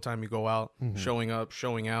every single time you go out, showing up,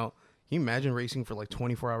 showing out. Can you imagine racing for like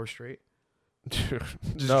 24 hours straight? Dude,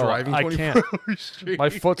 Just no, driving I 24 can't. hours straight. My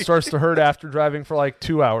foot starts to hurt after driving for like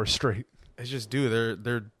 2 hours straight. It's just, dude,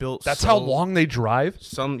 they're built. That's how long they drive?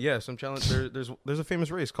 Some challenge. There's a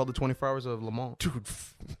famous race called the 24 Hours of Le Mans. Dude,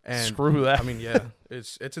 And screw that. I mean, yeah,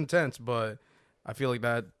 it's intense, but I feel like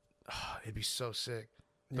that it'd be so sick.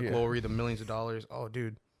 The glory, the millions of dollars. Oh,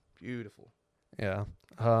 dude, beautiful. Yeah.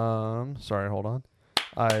 Sorry, hold on.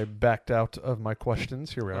 I backed out of my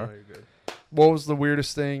questions. Here we are. Oh, you're good. What was the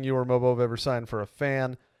weirdest thing you or MOBO have ever signed for a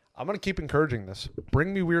fan? I'm going to keep encouraging this.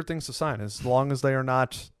 Bring me weird things to sign as long as they are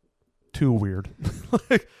not too weird.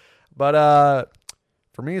 But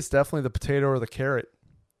for me, it's definitely the potato or the carrot.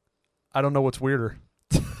 I don't know what's weirder.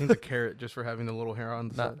 I think the carrot, just for having the little hair on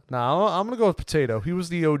the side. No, I'm going to go with potato. He was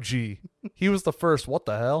the OG. He was the first. What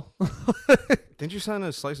the hell? Didn't you sign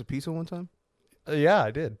a slice of pizza one time? Yeah,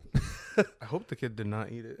 I did. I hope the kid did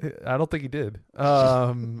not eat it. I don't think he did.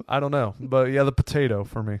 I don't know. But yeah, the potato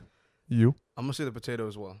for me. You? I'm going to say the potato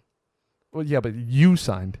as well. Well, yeah, but you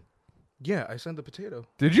signed. Yeah, I signed the potato.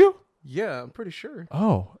 Did you? Yeah, I'm pretty sure.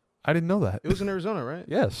 Oh, I didn't know that. It was in Arizona, right?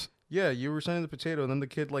 Yes. Yeah, you were signing the potato, and then the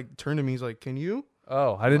kid like turned to me. He's like, "Can you?"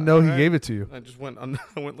 Oh, I didn't know he gave it to you. I just went. I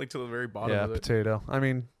went like to the very bottom Yeah, of it. potato. I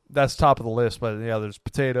mean, that's top of the list, but yeah, there's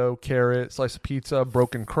potato, carrot, slice of pizza,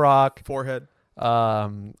 broken crock. Forehead.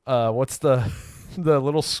 What's the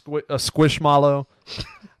little squishmallow?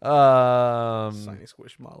 Tiny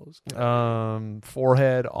squishmallows.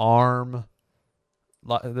 Forehead, arm.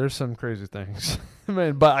 There's some crazy things. I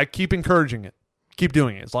mean, but I keep encouraging it. Keep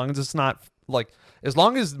doing it. As long as it's not like, as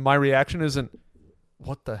long as my reaction isn't,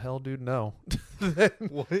 what the hell, dude? No.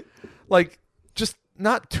 What? Like, just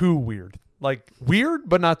not too weird. Like, weird,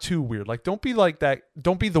 but not too weird. Like, don't be like that.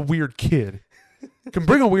 Don't be the weird kid. Can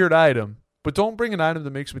bring a weird item, but don't bring an item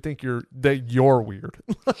that makes me think you're weird.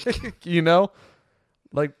 Like,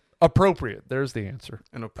 like appropriate. There's the answer.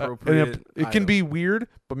 An appropriate. It can be weird,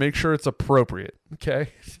 but make sure it's appropriate. Okay.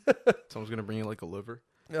 Someone's gonna bring you like a liver.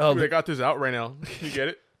 Oh, they got this out right now. You get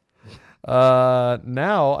it?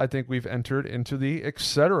 Now I think we've entered into the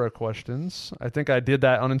etc. questions. I think I did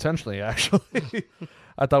that unintentionally, actually.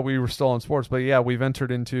 I thought we were still on sports, but yeah, we've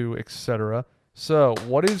entered into etc. So,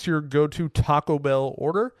 what is your go-to Taco Bell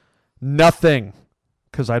order? Nothing,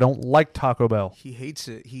 because I don't like Taco Bell. He hates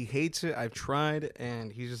it. I've tried,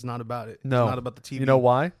 and he's just not about it. No. He's not about the TV. You know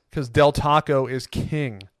why? Because Del Taco is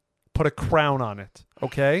king. Put a crown on it,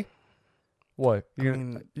 okay? What?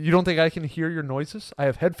 You don't think I can hear your noises? I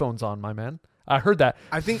have headphones on, my man. I heard that.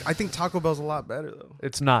 I think Taco Bell's a lot better though.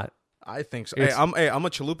 It's not. I think so. Hey, I'm a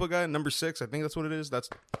chalupa guy, number 6. I think that's what it is. That's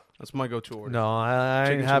my go-to order. No, I ain't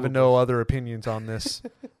Chicken having chalupas. no other opinions on this.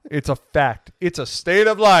 It's a fact. It's a state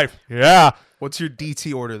of life. Yeah. What's your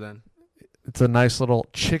DT order then? It's a nice little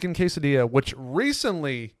chicken quesadilla, which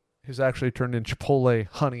recently has actually turned into Chipotle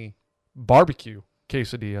honey barbecue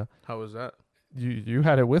quesadilla. How was that? You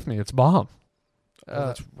had it with me. It's bomb. Oh,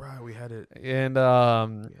 that's right. We had it. And We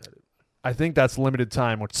had it. I think that's limited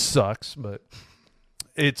time, which sucks, but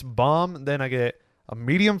it's bomb. Then I get a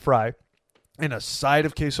medium fry and a side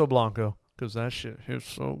of queso blanco because that shit is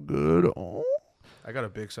so good. Oh. I got a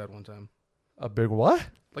big side one time. A big what?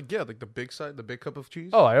 Like the big side, the big cup of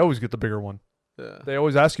cheese. Oh, I always get the bigger one. Yeah. They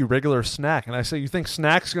always ask you regular snack, and I say, you think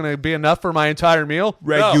snack's going to be enough for my entire meal?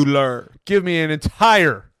 Regular. No. Give me an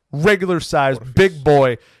entire regular size big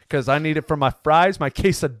boy because I need it for my fries, my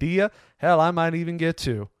quesadilla. Hell, I might even get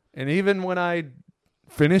two. And even when I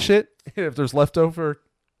finish it, if there's leftover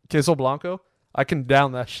queso blanco, I can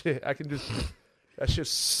down that shit. I can just, that shit's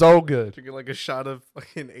so good. Drinking like a shot of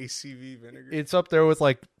fucking ACV vinegar. It's up there with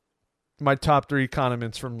like my top 3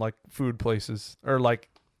 condiments from like food places. Or like,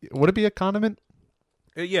 would it be a condiment?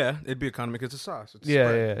 Yeah, it'd be a condiment. It's a sauce. It's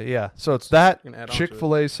Yeah. So it's that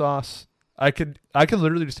Chick-fil-A sauce. I could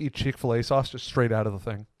literally just eat Chick-fil-A sauce just straight out of the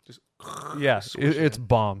thing. Just it's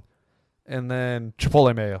bomb. And then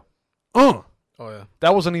Chipotle mayo. Oh yeah.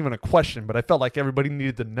 That wasn't even a question, but I felt like everybody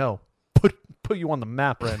needed to know. Put you on the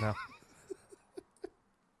map right now.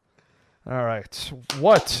 All right.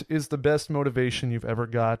 What is the best motivation you've ever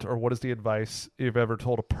got, or what is the advice you've ever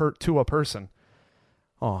told to a person?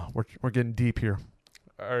 Oh, we're getting deep here.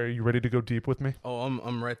 Are you ready to go deep with me? Oh,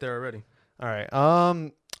 I'm right there already. All right.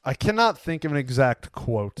 I cannot think of an exact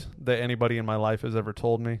quote that anybody in my life has ever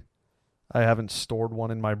told me. I haven't stored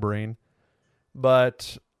one in my brain.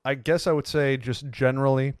 But I guess I would say just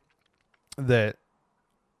generally that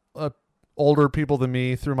older people than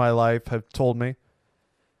me through my life have told me,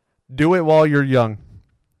 do it while you're young.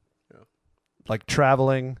 Yeah. Like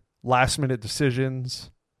traveling, last minute decisions.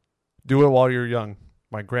 Do it while you're young.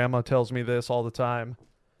 My grandma tells me this all the time.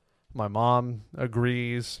 My mom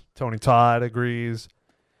agrees. Tony Todd agrees.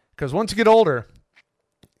 Because once you get older,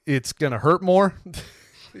 it's going to hurt more.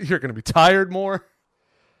 You're going to be tired more.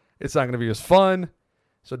 It's not going to be as fun.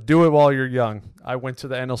 So do it while you're young. I went to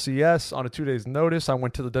the NLCS on a 2 days notice. I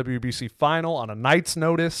went to the WBC final on a night's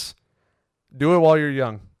notice. Do it while you're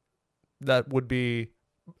young. That would be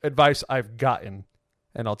advice I've gotten.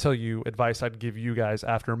 And I'll tell you advice I'd give you guys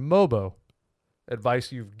after MOBO.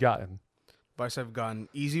 Advice you've gotten. Advice I've gotten.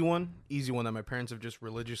 Easy one that my parents have just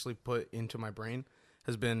religiously put into my brain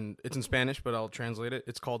has been, it's in Spanish, but I'll translate it.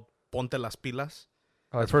 It's called Ponte las pilas.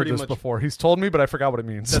 Oh, I've heard this before. He's told me, but I forgot what it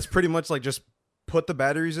means. That's pretty much like just put the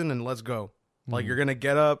batteries in and let's go. Like you're going to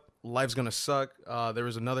get up. Life's going to suck. There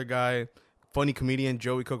was another guy, funny comedian,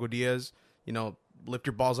 Joey Coco Diaz, lift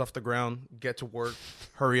your balls off the ground, get to work,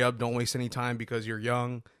 hurry up. Don't waste any time because you're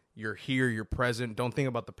young. You're here. You're present. Don't think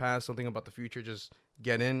about the past. Don't think about the future. Just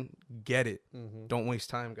get in, get it. Mm-hmm. Don't waste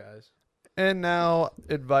time, guys. And now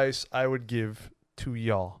advice I would give to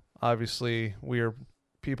y'all. Obviously, we are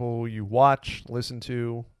people you watch, listen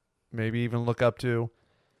to, maybe even look up to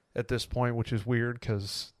at this point, which is weird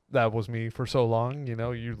because that was me for so long.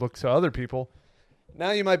 You look to other people.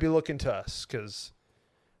 Now you might be looking to us because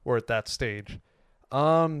we're at that stage.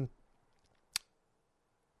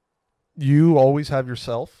 You always have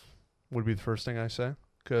yourself would be the first thing I say,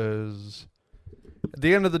 because at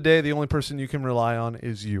the end of the day, the only person you can rely on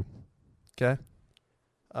is you. Okay?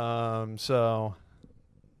 So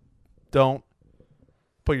don't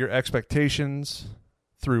put your expectations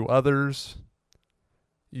through others.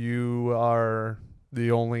 You are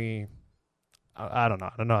the only, I don't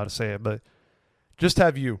know how to say it, but just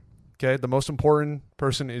have you. Okay? The most important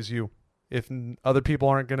person is you. If other people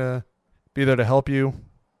aren't going to be there to help you,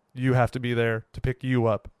 you have to be there to pick you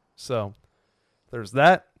up. So there's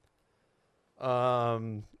that.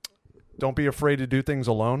 Don't be afraid to do things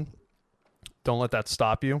alone. Don't let that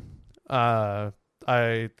stop you.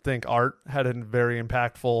 I think Art had a very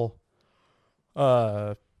impactful. He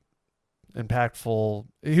was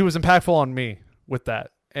impactful on me with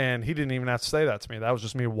that. And he didn't even have to say that to me. That was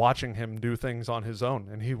just me watching him do things on his own.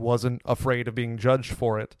 And he wasn't afraid of being judged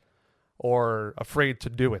for it or afraid to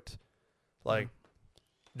do it. Like,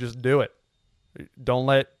 just do it. Don't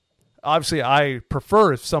let... Obviously, I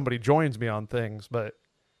prefer if somebody joins me on things, but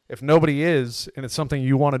if nobody is, and it's something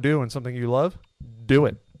you want to do and something you love, do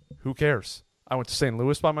it. Who cares? I went to St.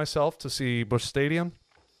 Louis by myself to see Busch Stadium.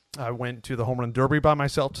 I went to the Home Run Derby by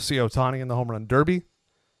myself to see Ohtani in the Home Run Derby.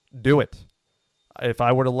 Do it. If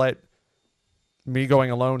I were to let me going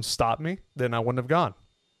alone stop me, then I wouldn't have gone.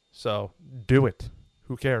 So do it.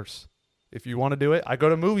 Who cares? If you want to do it, I go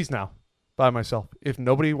to movies now by myself. If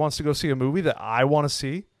nobody wants to go see a movie that I want to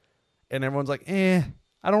see, and everyone's like, I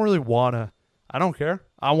don't really want to. I don't care.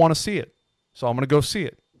 I want to see it. So I'm going to go see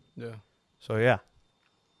it. Yeah. So, yeah.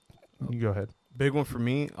 You go ahead. Big one for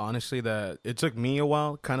me, honestly, that it took me a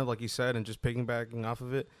while, kind of like you said, and just piggybacking off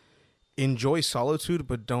of it. Enjoy solitude,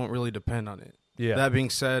 but don't really depend on it. Yeah. That being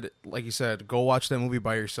said, like you said, go watch that movie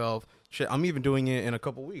by yourself. Shit, I'm even doing it in a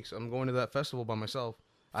couple weeks. I'm going to that festival by myself.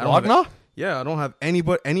 I don't have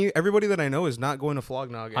everybody that I know is not going to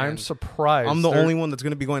Flognog. I'm surprised. I'm the only one that's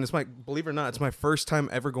going to be going. Believe it or not, it's my first time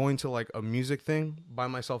ever going to like a music thing by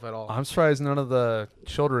myself at all. I'm surprised none of the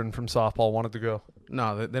children from softball wanted to go.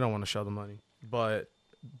 No, they don't want to show the money. But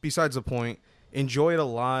besides the point, enjoy it a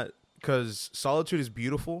lot because solitude is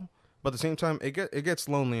beautiful. But at the same time, it gets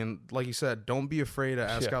lonely. And like you said, don't be afraid to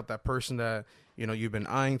ask out that person that you've been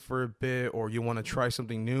eyeing for a bit, or you want to try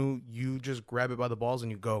something new. You just grab it by the balls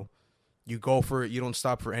and you go. You go for it. You don't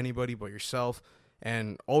stop for anybody but yourself.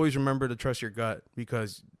 And always remember to trust your gut,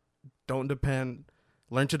 because learn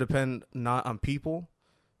to depend not on people,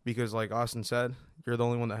 because like Austin said, you're the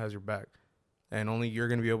only one that has your back. And only you're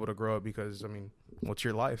going to be able to grow up because, what's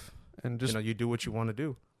your life? And just, you do what you want to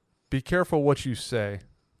do. Be careful what you say,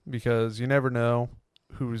 because you never know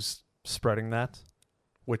who's spreading that,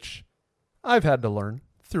 which I've had to learn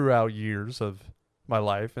throughout years of my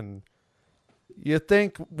life. And you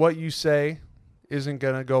think what you say isn't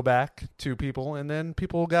going to go back to people, and then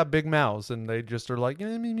people got big mouths and they just are like,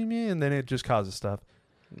 me, and then it just causes stuff.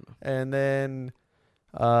 And then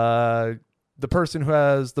the person who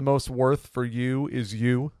has the most worth for you is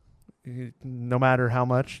you, no matter how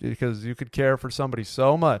much, because you could care for somebody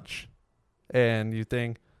so much and you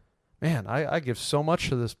think, man, I give so much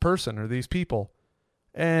to this person or these people,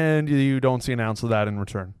 and you don't see an ounce of that in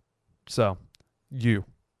return. So you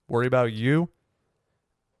worry about you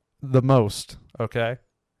the most, okay?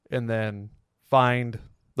 And then find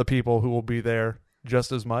the people who will be there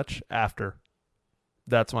just as much after.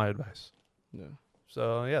 That's my advice. Yeah.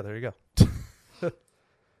 So, yeah, there you go.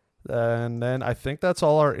 And then I think that's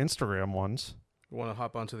all our Instagram ones. You want to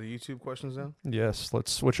hop onto the YouTube questions now? Yes,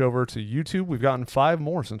 let's switch over to YouTube. We've gotten 5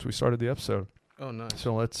 more since we started the episode. Oh, nice.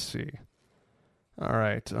 So let's see. All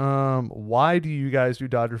right. Why do you guys do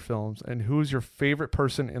Dodger Films, and who is your favorite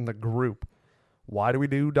person in the group? Why do we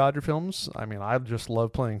do Dodger Films? I just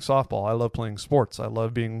love playing softball. I love playing sports. I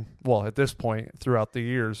love being, at this point, throughout the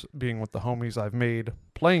years, being with the homies I've made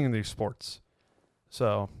playing these sports.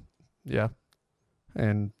 So, yeah.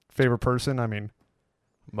 And favorite person,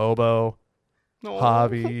 MOBO,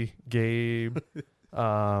 Javi, Gabe,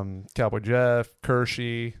 Cowboy Jeff,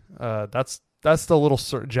 Kershey. That's the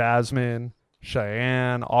little Jasmine,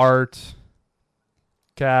 Cheyenne, Art,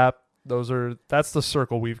 Cap. That's the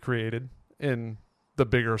circle we've created in the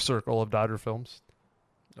bigger circle of Dodger Films.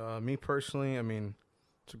 Me personally,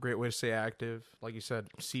 it's a great way to stay active. Like you said,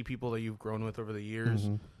 see people that you've grown with over the years,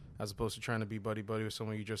 as opposed to trying to be buddy-buddy with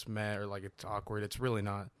someone you just met, or like it's awkward. It's really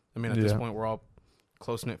not. At this point, we're all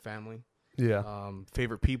close-knit family. Yeah.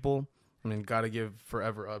 Favorite people, got to give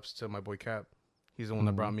forever ups to my boy Cap. He's the one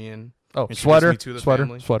that brought me in. Oh, sweater.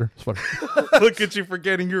 Look at you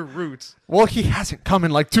forgetting your roots. Well, he hasn't come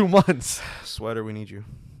in like 2 months. Sweater, we need you.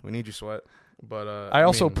 We need you, Sweat. But I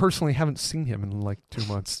also personally haven't seen him in like 2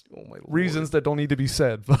 months. Oh my Lord. Reasons that don't need to be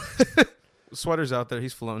said. Sweater's out there.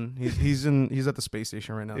 He's floating. He's at the space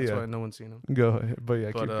station right now. That's why no one's seen him. Go ahead.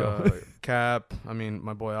 But keep going. Cap.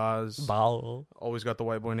 My boy Oz. Ball. Always got the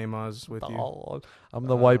white boy named Oz with you. I'm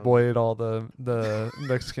the white boy at all the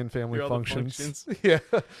Mexican family functions. Yeah.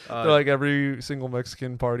 They're like every single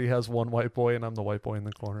Mexican party has one white boy, and I'm the white boy in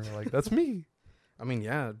the corner. Like, that's me.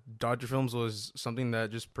 Dodger Films was something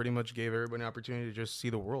that just pretty much gave everybody an opportunity to just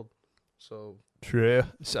see the world. So true.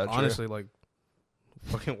 Honestly, like,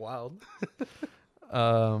 fucking wild.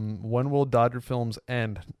 When will Dodger Films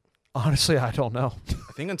end? Honestly, I don't know.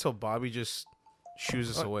 I think until Bobby just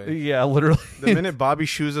shoos us away. Yeah, literally. The minute Bobby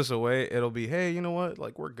shoos us away, it'll be, hey, you know what?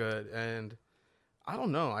 Like, we're good. And I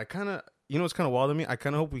don't know. I kind of, what's kind of wild to me? I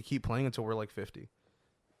kind of hope we keep playing until we're like 50.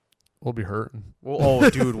 We'll be hurting. Well,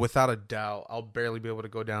 dude, without a doubt, I'll barely be able to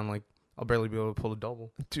go down. Like, I'll barely be able to pull a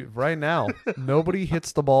double. Dude, right now, nobody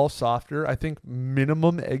hits the ball softer. I think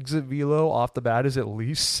minimum exit velo off the bat is at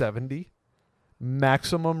least 70.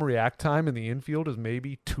 Maximum react time in the infield is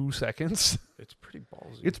maybe 2 seconds. It's pretty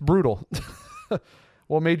ballsy. It's brutal.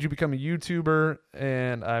 What made you become a YouTuber?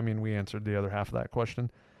 And, we answered the other half of that question.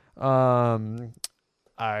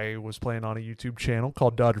 I was playing on a YouTube channel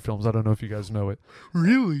called Dodger Films. I don't know if you guys know it.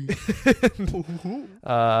 Really?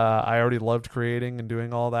 I already loved creating and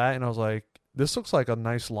doing all that. And I was like, this looks like a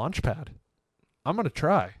nice launch pad. I'm going to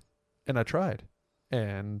try. And I tried.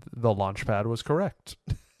 And the launch pad was correct.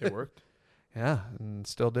 It worked? Yeah. And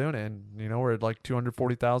still doing it. And, we're at like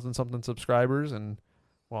 240,000 something subscribers. And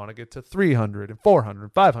want to get to 300 and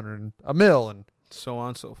 400, 500, and a mil. And so on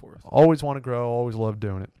and so forth. Always want to grow. Always love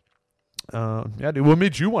doing it. Yeah, dude. What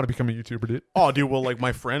made you want to become a YouTuber, dude? Oh, dude. Well, like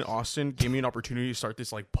my friend Austin gave me an opportunity to start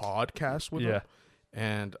this like podcast with him.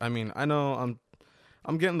 And I mean, I know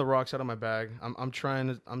I'm getting the rocks out of my bag. I'm trying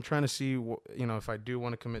to see if I do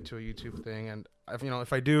want to commit to a YouTube thing, and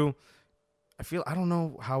if I do, I don't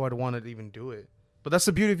know how I'd want to even do it. But that's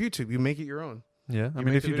the beauty of YouTube. You make it your own. Yeah, I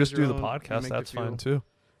mean, if you just do the podcast, that's fine too.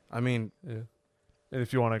 I mean, yeah. And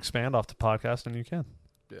if you want to expand off the podcast, then you can.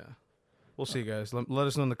 Yeah. We'll see, guys. Let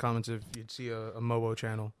us know in the comments if you'd see a MOBO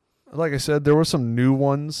channel. Like I said, there were some new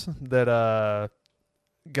ones that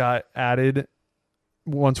got added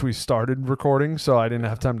once we started recording, so I didn't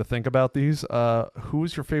have time to think about these. Who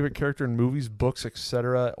is your favorite character in movies, books,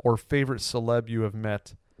 etc., or favorite celeb you have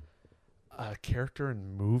met? Character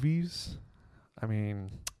in movies? I mean,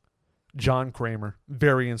 John Kramer.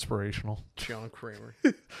 Very inspirational. John Kramer.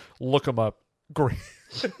 Look him up. Great.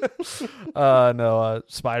 No,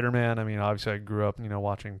 Spider-Man. I mean, obviously I grew up,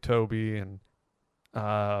 watching Toby, and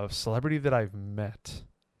celebrity that I've met.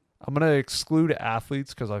 I'm going to exclude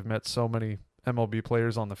athletes because I've met so many MLB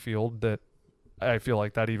players on the field that I feel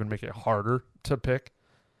like that even make it harder to pick.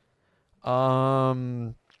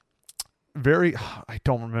 I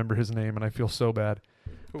don't remember his name and I feel so bad.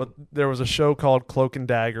 But there was a show called Cloak and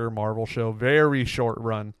Dagger, Marvel show, very short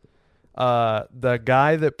run. The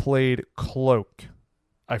guy that played Cloak,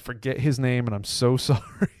 I forget his name and I'm so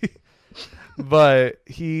sorry, but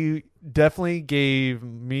he definitely gave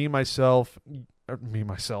myself, Gabe,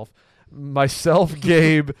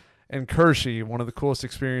 and Kershey one of the coolest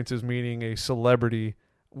experiences meeting a celebrity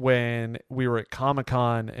when we were at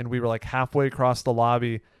Comic-Con, and we were like halfway across the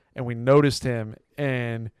lobby and we noticed him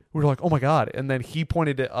and we were like, oh my God. And then he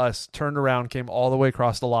pointed at us, turned around, came all the way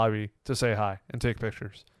across the lobby to say hi and take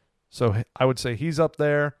pictures. So I would say he's up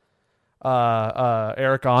there.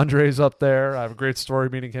 Eric Andre's up there. I have a great story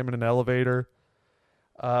meeting him in an elevator.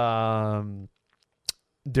 Daryl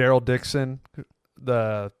Dixon,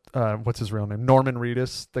 what's his real name? Norman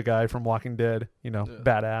Reedus, the guy from Walking Dead,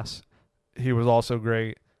 badass. He was also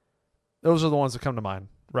great. Those are the ones that come to mind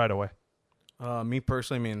right away. Me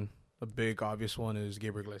personally, I mean, a big obvious one is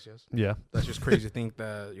Gabriel Iglesias. Yeah. That's just crazy to think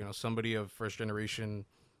that, somebody of first generation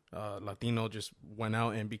Latino just went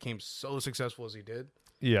out and became so successful as he did.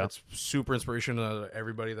 Yeah. That's super inspirational to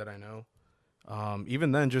everybody that I know.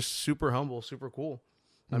 Even then, just super humble, super cool.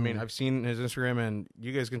 I mean, I've seen his Instagram, and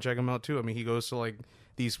you guys can check him out too. I mean, he goes to like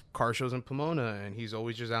these car shows in Pomona, and he's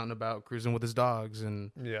always just out and about cruising with his dogs,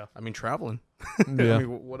 and I mean, traveling. Yeah. I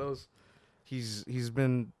mean, what else? He's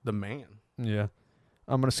been the man. Yeah.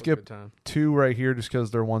 I'm gonna skip two right here just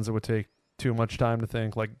because they're ones that would take too much time to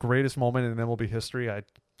think. Like greatest moment in MLB history,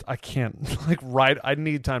 I can't I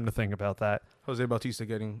need time to think about that. Jose Bautista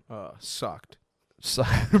getting sucked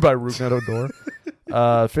by Rougned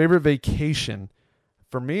Odor. Favorite vacation.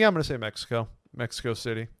 For me, I'm going to say Mexico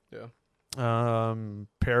City. Yeah.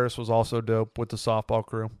 Paris was also dope with the softball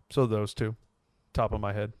crew. So those two, top of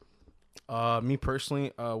my head. Me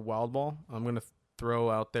personally, Wild Ball. I'm going to throw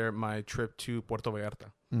out there my trip to Puerto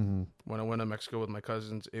Vallarta. Mm-hmm. When I went to Mexico with my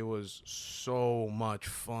cousins, it was so much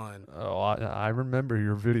fun. Oh, I remember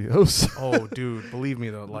your videos. Oh, dude, believe me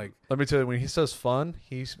though. Like, let me tell you, when he says fun,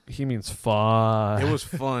 he means fun. It was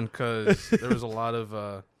fun because there was a lot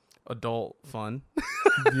of adult fun.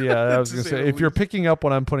 Yeah, I was gonna say, if you're picking up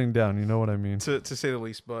what I'm putting down, you know what I mean. To say the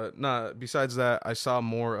least, but besides that, I saw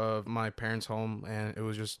more of my parents' home, and it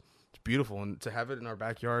was just beautiful. And to have it in our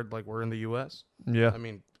backyard, like we're in the U.S. Yeah, I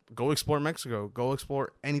mean, go explore Mexico. Go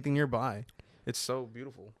explore anything nearby. It's so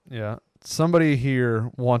beautiful. Yeah. Somebody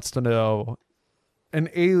here wants to know,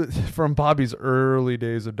 from Bobby's early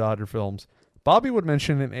days of Dodger films, Bobby would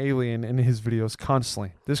mention an alien in his videos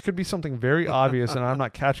constantly. This could be something very obvious, and I'm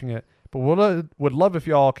not catching it, but would love if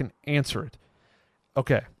y'all can answer it.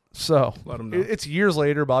 Okay, so let him know. It's years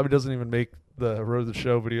later. Bobby doesn't even make the Road to the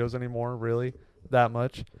Show videos anymore, really, that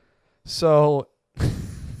much. So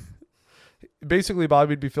basically,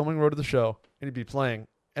 Bobby would be filming Road to the Show, and he'd be playing,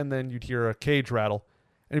 and then you'd hear a cage rattle,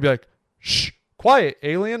 and he'd be like, "Shh, quiet,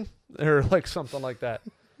 alien," or like something like that.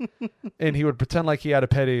 And he would pretend like he had a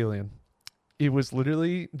pet alien. It was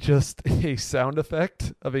literally just a sound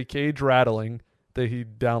effect of a cage rattling that he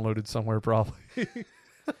downloaded somewhere probably.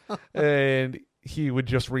 And he would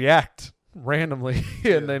just react randomly,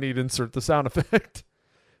 and then he'd insert the sound effect.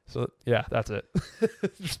 So, yeah, that's it.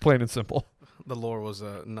 Just plain and simple. The lore was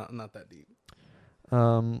not that deep.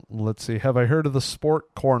 Let's see. Have I heard of the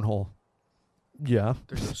sport cornhole? Yeah.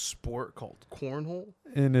 There's a sport called cornhole?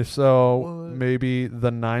 And if so, maybe the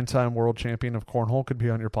 9-time world champion of cornhole could be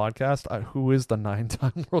on your podcast. Who is the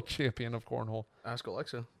 9-time world champion of cornhole? Ask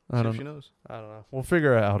Alexa. See if she knows. I don't know. We'll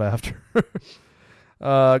figure it out after.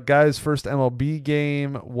 Guy's first MLB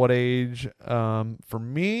game. What age? For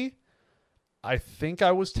me, I think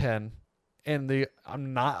I was 10. And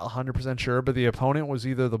I'm not 100% sure, but the opponent was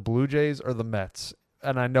either the Blue Jays or the Mets.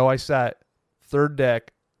 And I know I sat third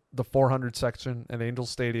deck, the 400 section at Angel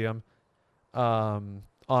Stadium, on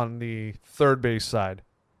the third base side.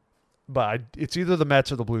 But it's either the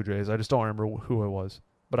Mets or the Blue Jays. I just don't remember who it was.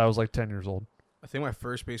 But I was like 10 years old. I think my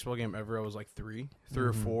first baseball game ever, I was like three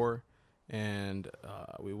or four. And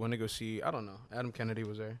we went to go see, I don't know, Adam Kennedy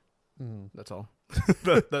was there. That's all.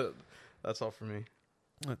 That's all for me.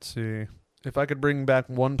 Let's see. If I could bring back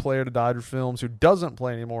one player to Dodger Films who doesn't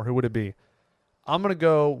play anymore, who would it be? I'm going to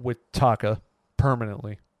go with Taka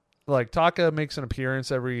permanently. Like, Taka makes an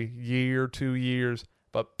appearance every year, 2 years,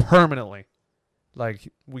 but permanently.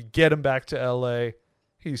 Like, we get him back to L.A.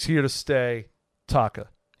 He's here to stay. Taka.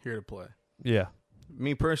 Here to play. Yeah.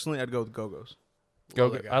 Me personally, I'd go with Go-Go's.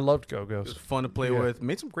 I loved Go-Go's. It was fun to play with.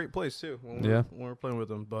 Made some great plays, too, when we were playing with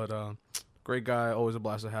him. But great guy. Always a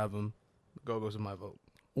blast to have him. Go-Go's in my vote.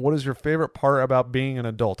 What is your favorite part about being an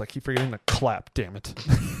adult? I keep forgetting to clap, damn it.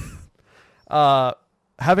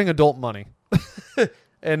 Having adult money.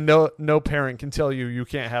 And no parent can tell you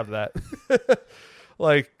can't have that.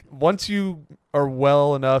 Like, once you are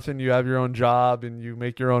well enough and you have your own job and you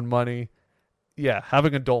make your own money, yeah,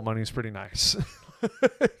 having adult money is pretty nice.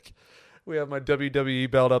 We have my WWE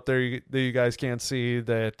belt up there that you guys can't see.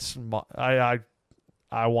 That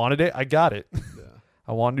I wanted it. I got it. Yeah.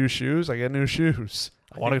 I want new shoes. I get new shoes.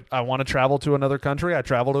 I want to travel to another country. I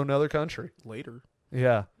travel to another country later.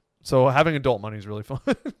 Yeah. So having adult money is really fun.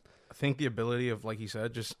 I think the ability of, like you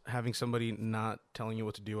said, just having somebody not telling you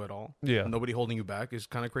what to do at all. Yeah. Nobody holding you back is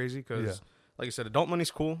kind of crazy because, like I said, adult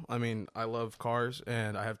money's cool. I mean, I love cars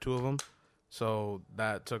and I have 2 of them. So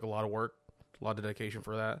that took a lot of work, a lot of dedication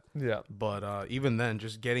for that. Yeah. But even then,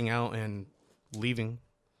 just getting out and leaving.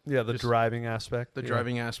 Yeah, the driving aspect. The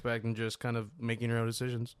driving aspect and just kind of making your own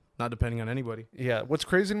decisions, not depending on anybody. Yeah. What's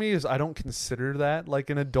crazy to me is I don't consider that like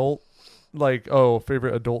an adult,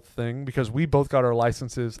 favorite adult thing, because we both got our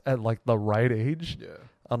licenses at like the right age. Yeah.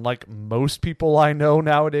 Unlike most people I know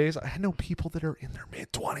nowadays, I know people that are in their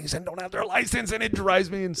mid-20s and don't have their license, and it drives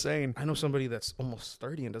me insane. I know somebody that's almost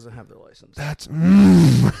 30 and doesn't have their license. That's...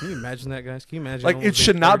 Can you imagine that, guys? Can you imagine? Like, it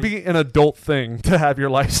should not be an adult thing to have your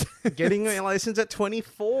license. Getting a license at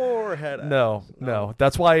 24. No.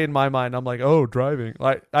 That's why in my mind, I'm like, oh, driving.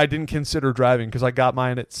 Like, I didn't consider driving because I got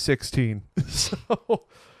mine at 16. So...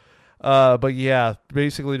 but yeah,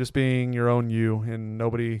 basically just being your own you, and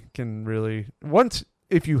nobody can really...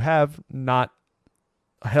 If you have not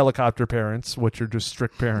helicopter parents, which are just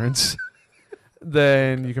strict parents,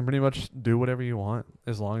 then you can pretty much do whatever you want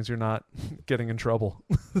as long as you're not getting in trouble.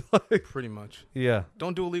 Pretty much. Yeah.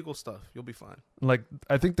 Don't do illegal stuff. You'll be fine. Like,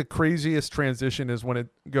 I think the craziest transition is when it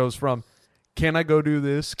goes from, can I go do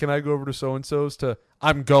this? Can I go over to so-and-so's to,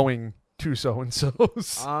 I'm going to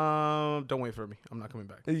so-and-so's. Don't wait for me. I'm not coming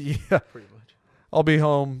back. Yeah. Pretty much. I'll be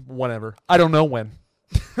home whenever. I don't know when.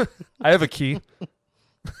 I have a key.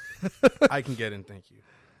 I can get in, thank you.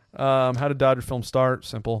 How did Dodger Film start?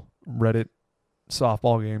 Simple. Reddit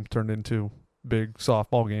softball game turned into big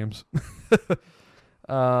softball games.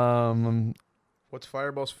 What's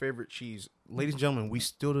Fireball's favorite cheese? Ladies and gentlemen, we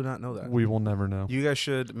still do not know that. We will never know. You guys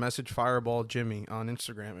should message Fireball Jimmy on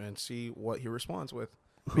Instagram and see what he responds with.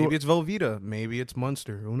 Maybe it's Velveeta. Maybe it's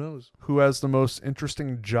Munster. Who knows? Who has the most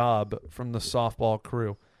interesting job from the softball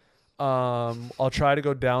crew? I'll try to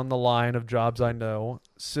go down the line of jobs I know.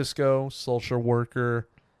 Cisco, social worker,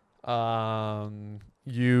 cars.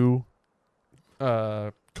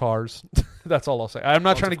 That's all I'll say. I'm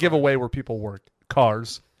not trying to give away where people work.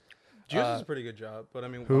 Cars. Gio's is a pretty good job, but I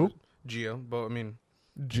mean... Who? Gio, but I mean,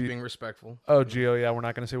 being respectful. Oh, Gio, yeah. We're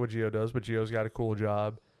not going to say what Gio does, but Gio's got a cool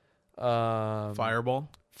job. Fireball?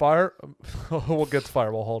 We'll get to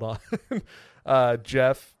Fireball. Hold on.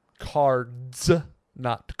 Jeff, cards.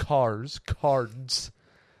 Not cars, cards.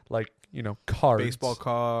 Like, cards. Baseball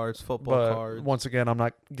cards, football cards. Once again, I'm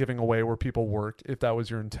not giving away where people work if that was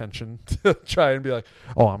your intention to try and be like,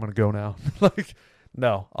 oh, I'm going to go now. Like,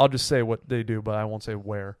 no, I'll just say what they do, but I won't say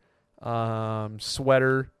where.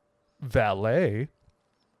 Sweater, valet.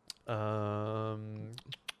 Bobby's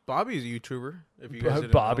a YouTuber, if you guys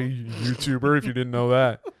didn't Bobby, know. YouTuber, if you didn't know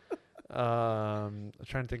that. I'm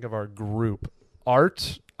trying to think of our group.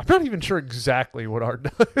 Art. I'm not even sure exactly what Art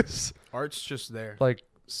does. Art's just there. Like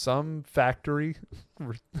some factory.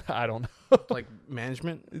 I don't know. Like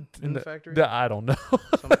management in the factory? I don't know.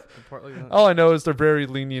 All I know is they're very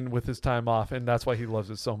lenient with his time off, and that's why he loves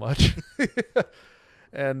it so much.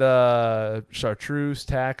 And chartreuse,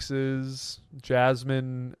 taxes,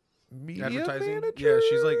 Jasmine, media advertising. manager. Yeah,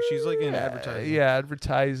 she's like in advertising. Yeah,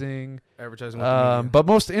 advertising. Advertising. With the media. But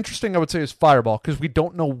most interesting, I would say, is Fireball because we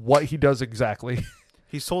don't know what he does exactly.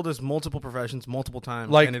 He's told us multiple professions, multiple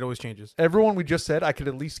times, Like, and it always changes. Everyone we just said, I could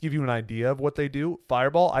at least give you an idea of what they do.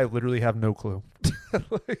 Fireball, I literally have no clue.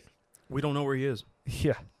 We don't know where he is.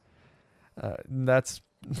 Yeah. That's,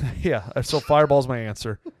 yeah. So Fireball's my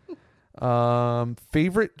answer.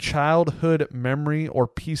 Favorite childhood memory or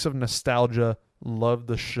piece of nostalgia? Love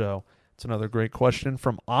the show. It's another great question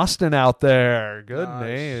from Austin out there. Good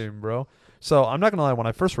name, bro. So I'm not going to lie. When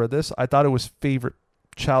I first read this, I thought it was favorite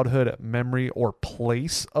childhood memory or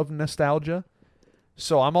place of nostalgia.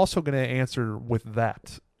 So I'm also going to answer with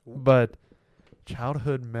that. But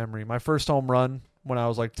childhood memory, my first home run when I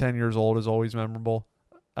was like 10 years old is always memorable.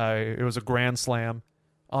 It was a grand slam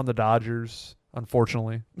on the Dodgers,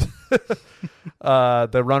 unfortunately.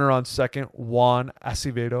 The runner on second, Juan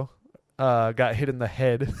Acevedo, got hit in the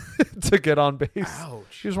head to get on base.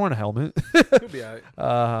 Ouch. He was wearing a helmet. He'll be all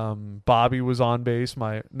right. Bobby was on base.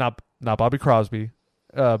 Not Bobby Crosby.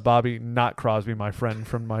 Bobby, not Crosby, my friend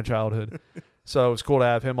from my childhood. So it was cool to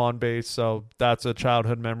have him on base. So that's a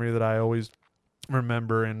childhood memory that I always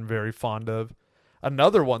remember and very fond of.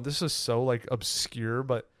 Another one, this is so like obscure,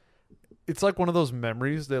 but it's like one of those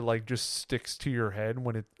memories that like just sticks to your head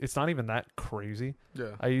when it's not even that crazy.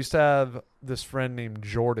 Yeah. I used to have this friend named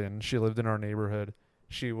Jordan. She lived in our neighborhood.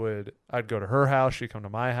 I'd go to her house. She'd come to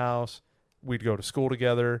my house. We'd go to school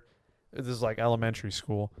together. This is like elementary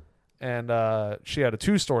school. And she had a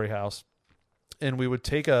 2-story house. And we would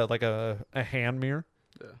take a hand mirror.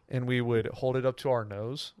 Yeah. And we would hold it up to our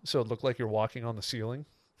nose so it looked like you're walking on the ceiling.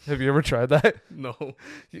 Have you ever tried that? No.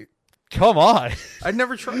 Come on. I'd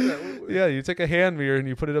never tried that. Yeah, you take a hand mirror and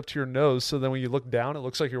you put it up to your nose so then when you look down, it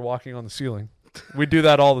looks like you're walking on the ceiling. We do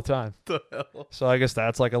that all the time. The hell? So I guess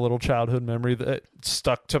that's like a little childhood memory that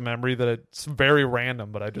stuck to memory that it's very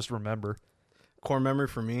random, but I just remember. Core memory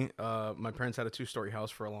for me, my parents had a 2-story house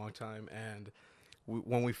for a long time, and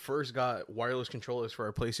when we first got wireless controllers for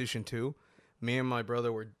our PlayStation 2, me and my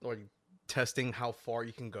brother were like testing how far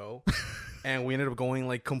you can go. And we ended up going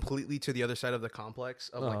like completely to the other side of the complex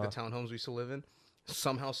of like the townhomes we used to live in.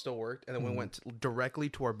 Somehow still worked. And then we went directly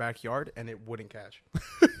to our backyard and it wouldn't catch.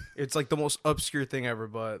 It's like the most obscure thing ever,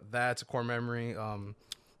 but that's a core memory.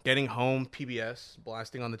 Getting home, PBS,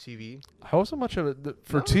 blasting on the TV. How wasn't much of it.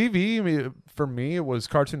 For TV, I mean, for me, it was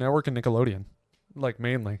Cartoon Network and Nickelodeon. Like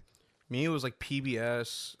mainly. Me, it was like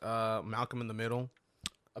PBS, Malcolm in the Middle,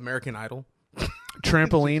 American Idol.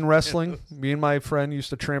 Trampoline wrestling. Me and my friend used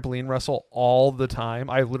to trampoline wrestle all the time.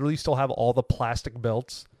 I literally still have all the plastic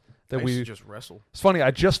belts that we just wrestle. It's funny.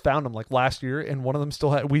 I just found them like last year, and one of them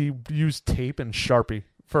still had. We used tape and Sharpie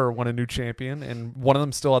for when a new champion, and one of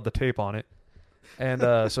them still had the tape on it. And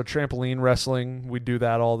so trampoline wrestling, we do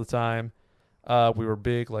that all the time. We were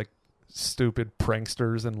big like stupid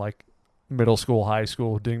pranksters in like middle school, high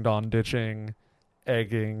school, ding dong ditching,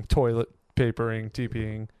 egging, toilet papering,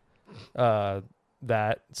 TPing.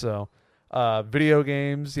 So video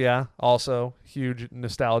games, yeah, also huge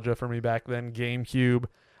nostalgia for me back then. GameCube,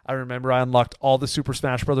 I remember I unlocked all the Super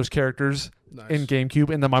Smash Brothers characters in GameCube,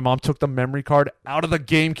 and then my mom took the memory card out of the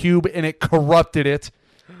GameCube and it corrupted it.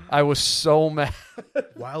 I was so mad.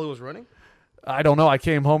 While it was running? I don't know. I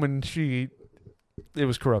came home and it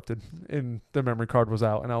was corrupted and the memory card was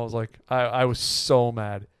out, and I was like, I was so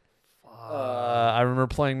mad. I remember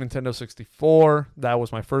playing Nintendo 64. That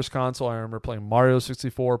was my first console. I remember playing Mario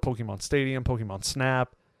 64, Pokemon Stadium, Pokemon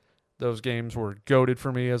Snap. Those games were goated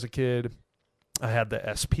for me as a kid. I had the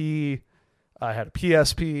SP. I had a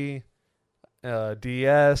PSP,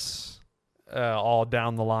 DS, all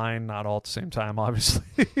down the line. Not all at the same time, obviously.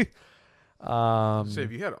 So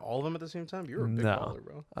if you had all of them at the same time, you were a big baller,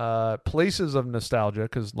 bro. Places of nostalgia,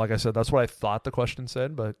 because like I said, that's what I thought the question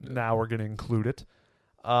said, but now we're going to include it.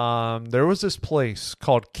 There was this place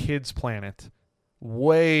called Kids Planet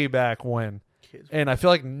way back when. And I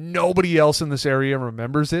feel like nobody else in this area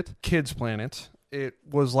remembers it. Kids Planet. It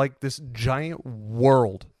was like this giant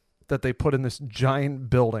world that they put in this giant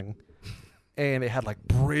building. And it had like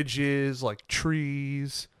bridges, like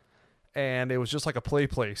trees. And it was just like a play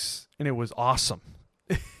place. And it was awesome.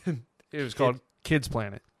 It was called Kids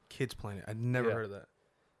Planet. Kids Planet. I'd never heard of that.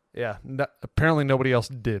 Yeah. Apparently nobody else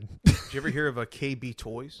did. Did you ever hear of a KB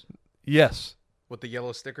Toys? Yes. With the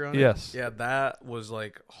yellow sticker on it? Yes. Yeah, that was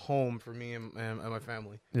like home for me and my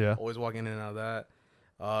family. Yeah. Always walking in and out of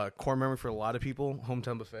that. Core memory for a lot of people,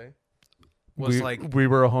 hometown buffet. We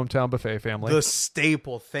were a hometown buffet family. The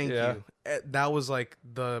staple, thank you. That was like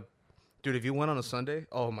dude, if you went on a Sunday,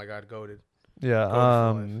 oh my God, goated.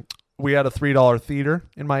 Yeah. We had a $3 theater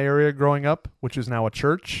in my area growing up, which is now a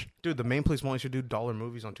church. Dude, the main place only should do dollar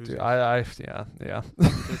movies on Tuesday. Yeah.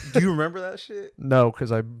 Do you remember that shit? No,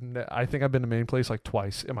 because I think I've been to main place like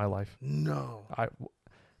twice in my life. No.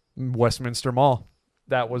 Westminster Mall.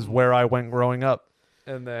 That was where I went growing up.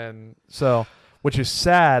 And then, which is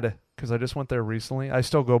sad because I just went there recently. I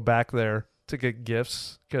still go back there to get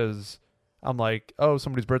gifts because I'm like, oh,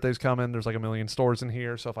 somebody's birthday's coming. There's like a million stores in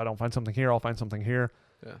here. So if I don't find something here, I'll find something here.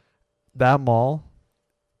 Yeah. That mall,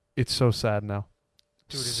 it's so sad now.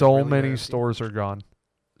 Dude, so really many stores are gone.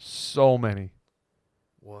 So many.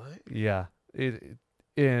 What? Yeah.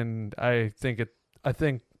 And I think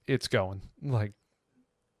it's going. Like,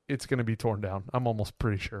 it's going to be torn down. I'm almost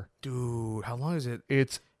pretty sure. Dude, how long is it?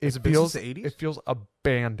 It feels the 80s? It feels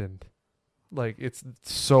abandoned. Like, it's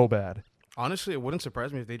so bad. Honestly, it wouldn't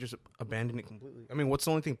surprise me if they just abandoned it completely. I mean, what's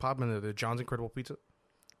the only thing popping there? The John's Incredible Pizza?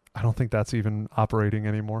 I don't think that's even operating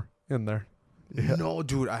anymore in there. Yeah. No,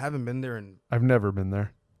 dude, I haven't been there I've never been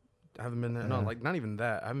there. I haven't been there. No, like not even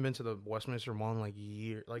that. I haven't been to the Westminster Mall in like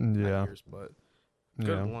years, not years, but it's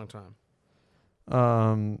been a long time.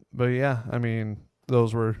 But yeah, I mean,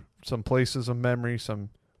 those were some places of memory,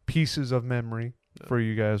 some pieces of memory for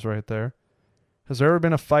you guys right there. Has there ever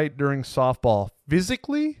been a fight during softball?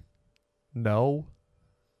 Physically? No.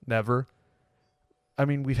 Never. I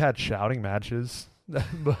mean, we've had shouting matches,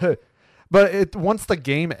 but once the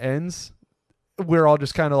game ends, we're all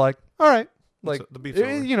just kind of like, all right. Like, the beef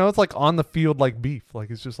it's like on the field, like beef. Like,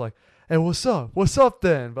 it's just like, hey, what's up? What's up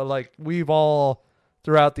then? But like, we've all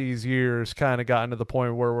throughout these years kind of gotten to the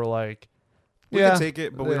point where we're like, we can take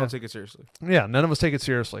it, but we don't take it seriously. Yeah, none of us take it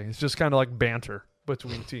seriously. It's just kind of like banter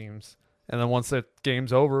between teams. And then once the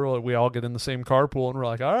game's over, we all get in the same carpool and we're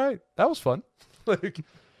like, all right, that was fun. Like,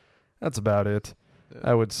 that's about it,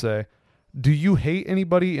 I would say. Do you hate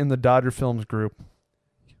anybody in the Dodger Films group?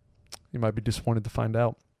 You might be disappointed to find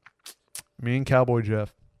out. Me and Cowboy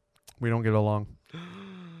Jeff, we don't get along.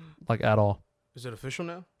 Like, at all. Is it official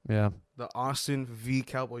now? Yeah. The Austin v.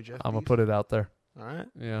 Cowboy Jeff I'm going to put it out there. All right.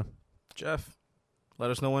 Yeah. Jeff, let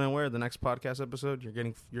us know when and where. The next podcast episode,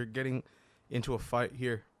 you're getting into a fight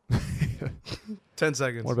here. 10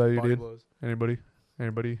 seconds. What about you, dude?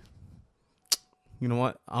 Anybody? You know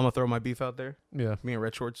what? I'm going to throw my beef out there. Yeah. Me and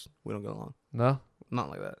Red Shorts, we don't get along. No? Not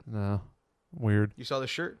like that. No. Weird. You saw the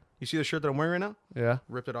shirt? You see the shirt that I'm wearing right now? Yeah.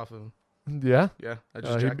 Ripped it off of him. Yeah? Yeah. I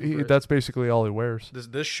just that's basically all he wears.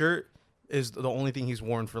 This shirt is the only thing he's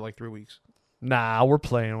worn for like 3 weeks. Nah, we're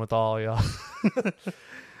playing with all y'all.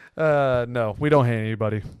 No, we don't hate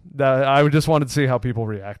anybody. I just wanted to see how people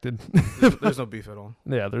reacted. There's no beef at all.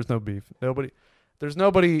 Yeah, there's no beef. There's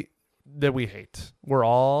nobody that we hate. We're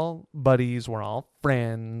all buddies. We're all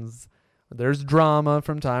friends. There's drama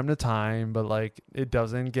from time to time, but like it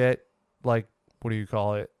doesn't get like, what do you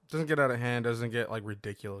call it? Doesn't get out of hand. Doesn't get like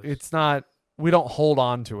ridiculous. It's not. We don't hold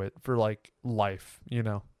on to it for like life, you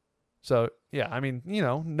know. So yeah, I mean, you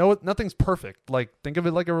know, nothing's perfect. Like, think of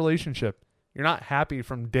it like a relationship. You're not happy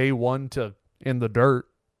from day one to in the dirt.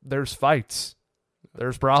 There's fights.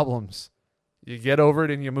 There's problems. You get over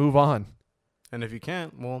it and you move on. And if you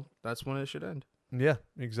can't, well, that's when it should end. Yeah,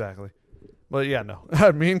 exactly. But yeah,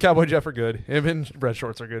 no. Me and Cowboy Jeff are good. Him and Red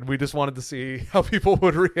Shorts are good. We just wanted to see how people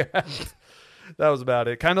would react. That was about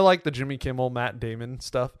it. Kind of like the Jimmy Kimmel, Matt Damon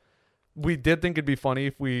stuff. We did think it'd be funny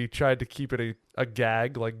if we tried to keep it a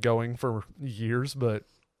gag, like going for years, but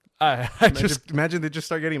imagine they just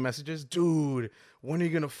start getting messages. Dude, when are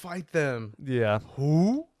you going to fight them? Yeah.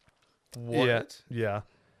 Who? What? Yeah.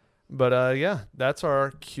 But yeah, that's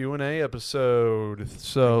our Q&A episode.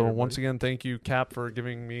 So once again, thank you, Cap, for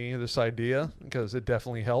giving me this idea because it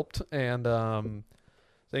definitely helped. And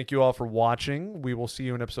thank you all for watching. We will see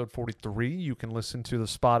you in episode 43. You can listen to the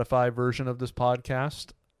Spotify version of this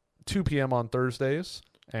podcast, 2 p.m. on Thursdays.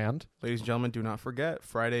 And ladies and gentlemen, do not forget,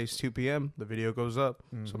 Fridays, 2 p.m., the video goes up.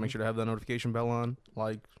 Mm-hmm. So make sure to have that notification bell on.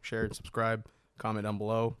 Like, share, and subscribe. Comment down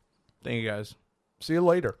below. Thank you, guys. See you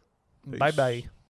later. Peace. Bye-bye.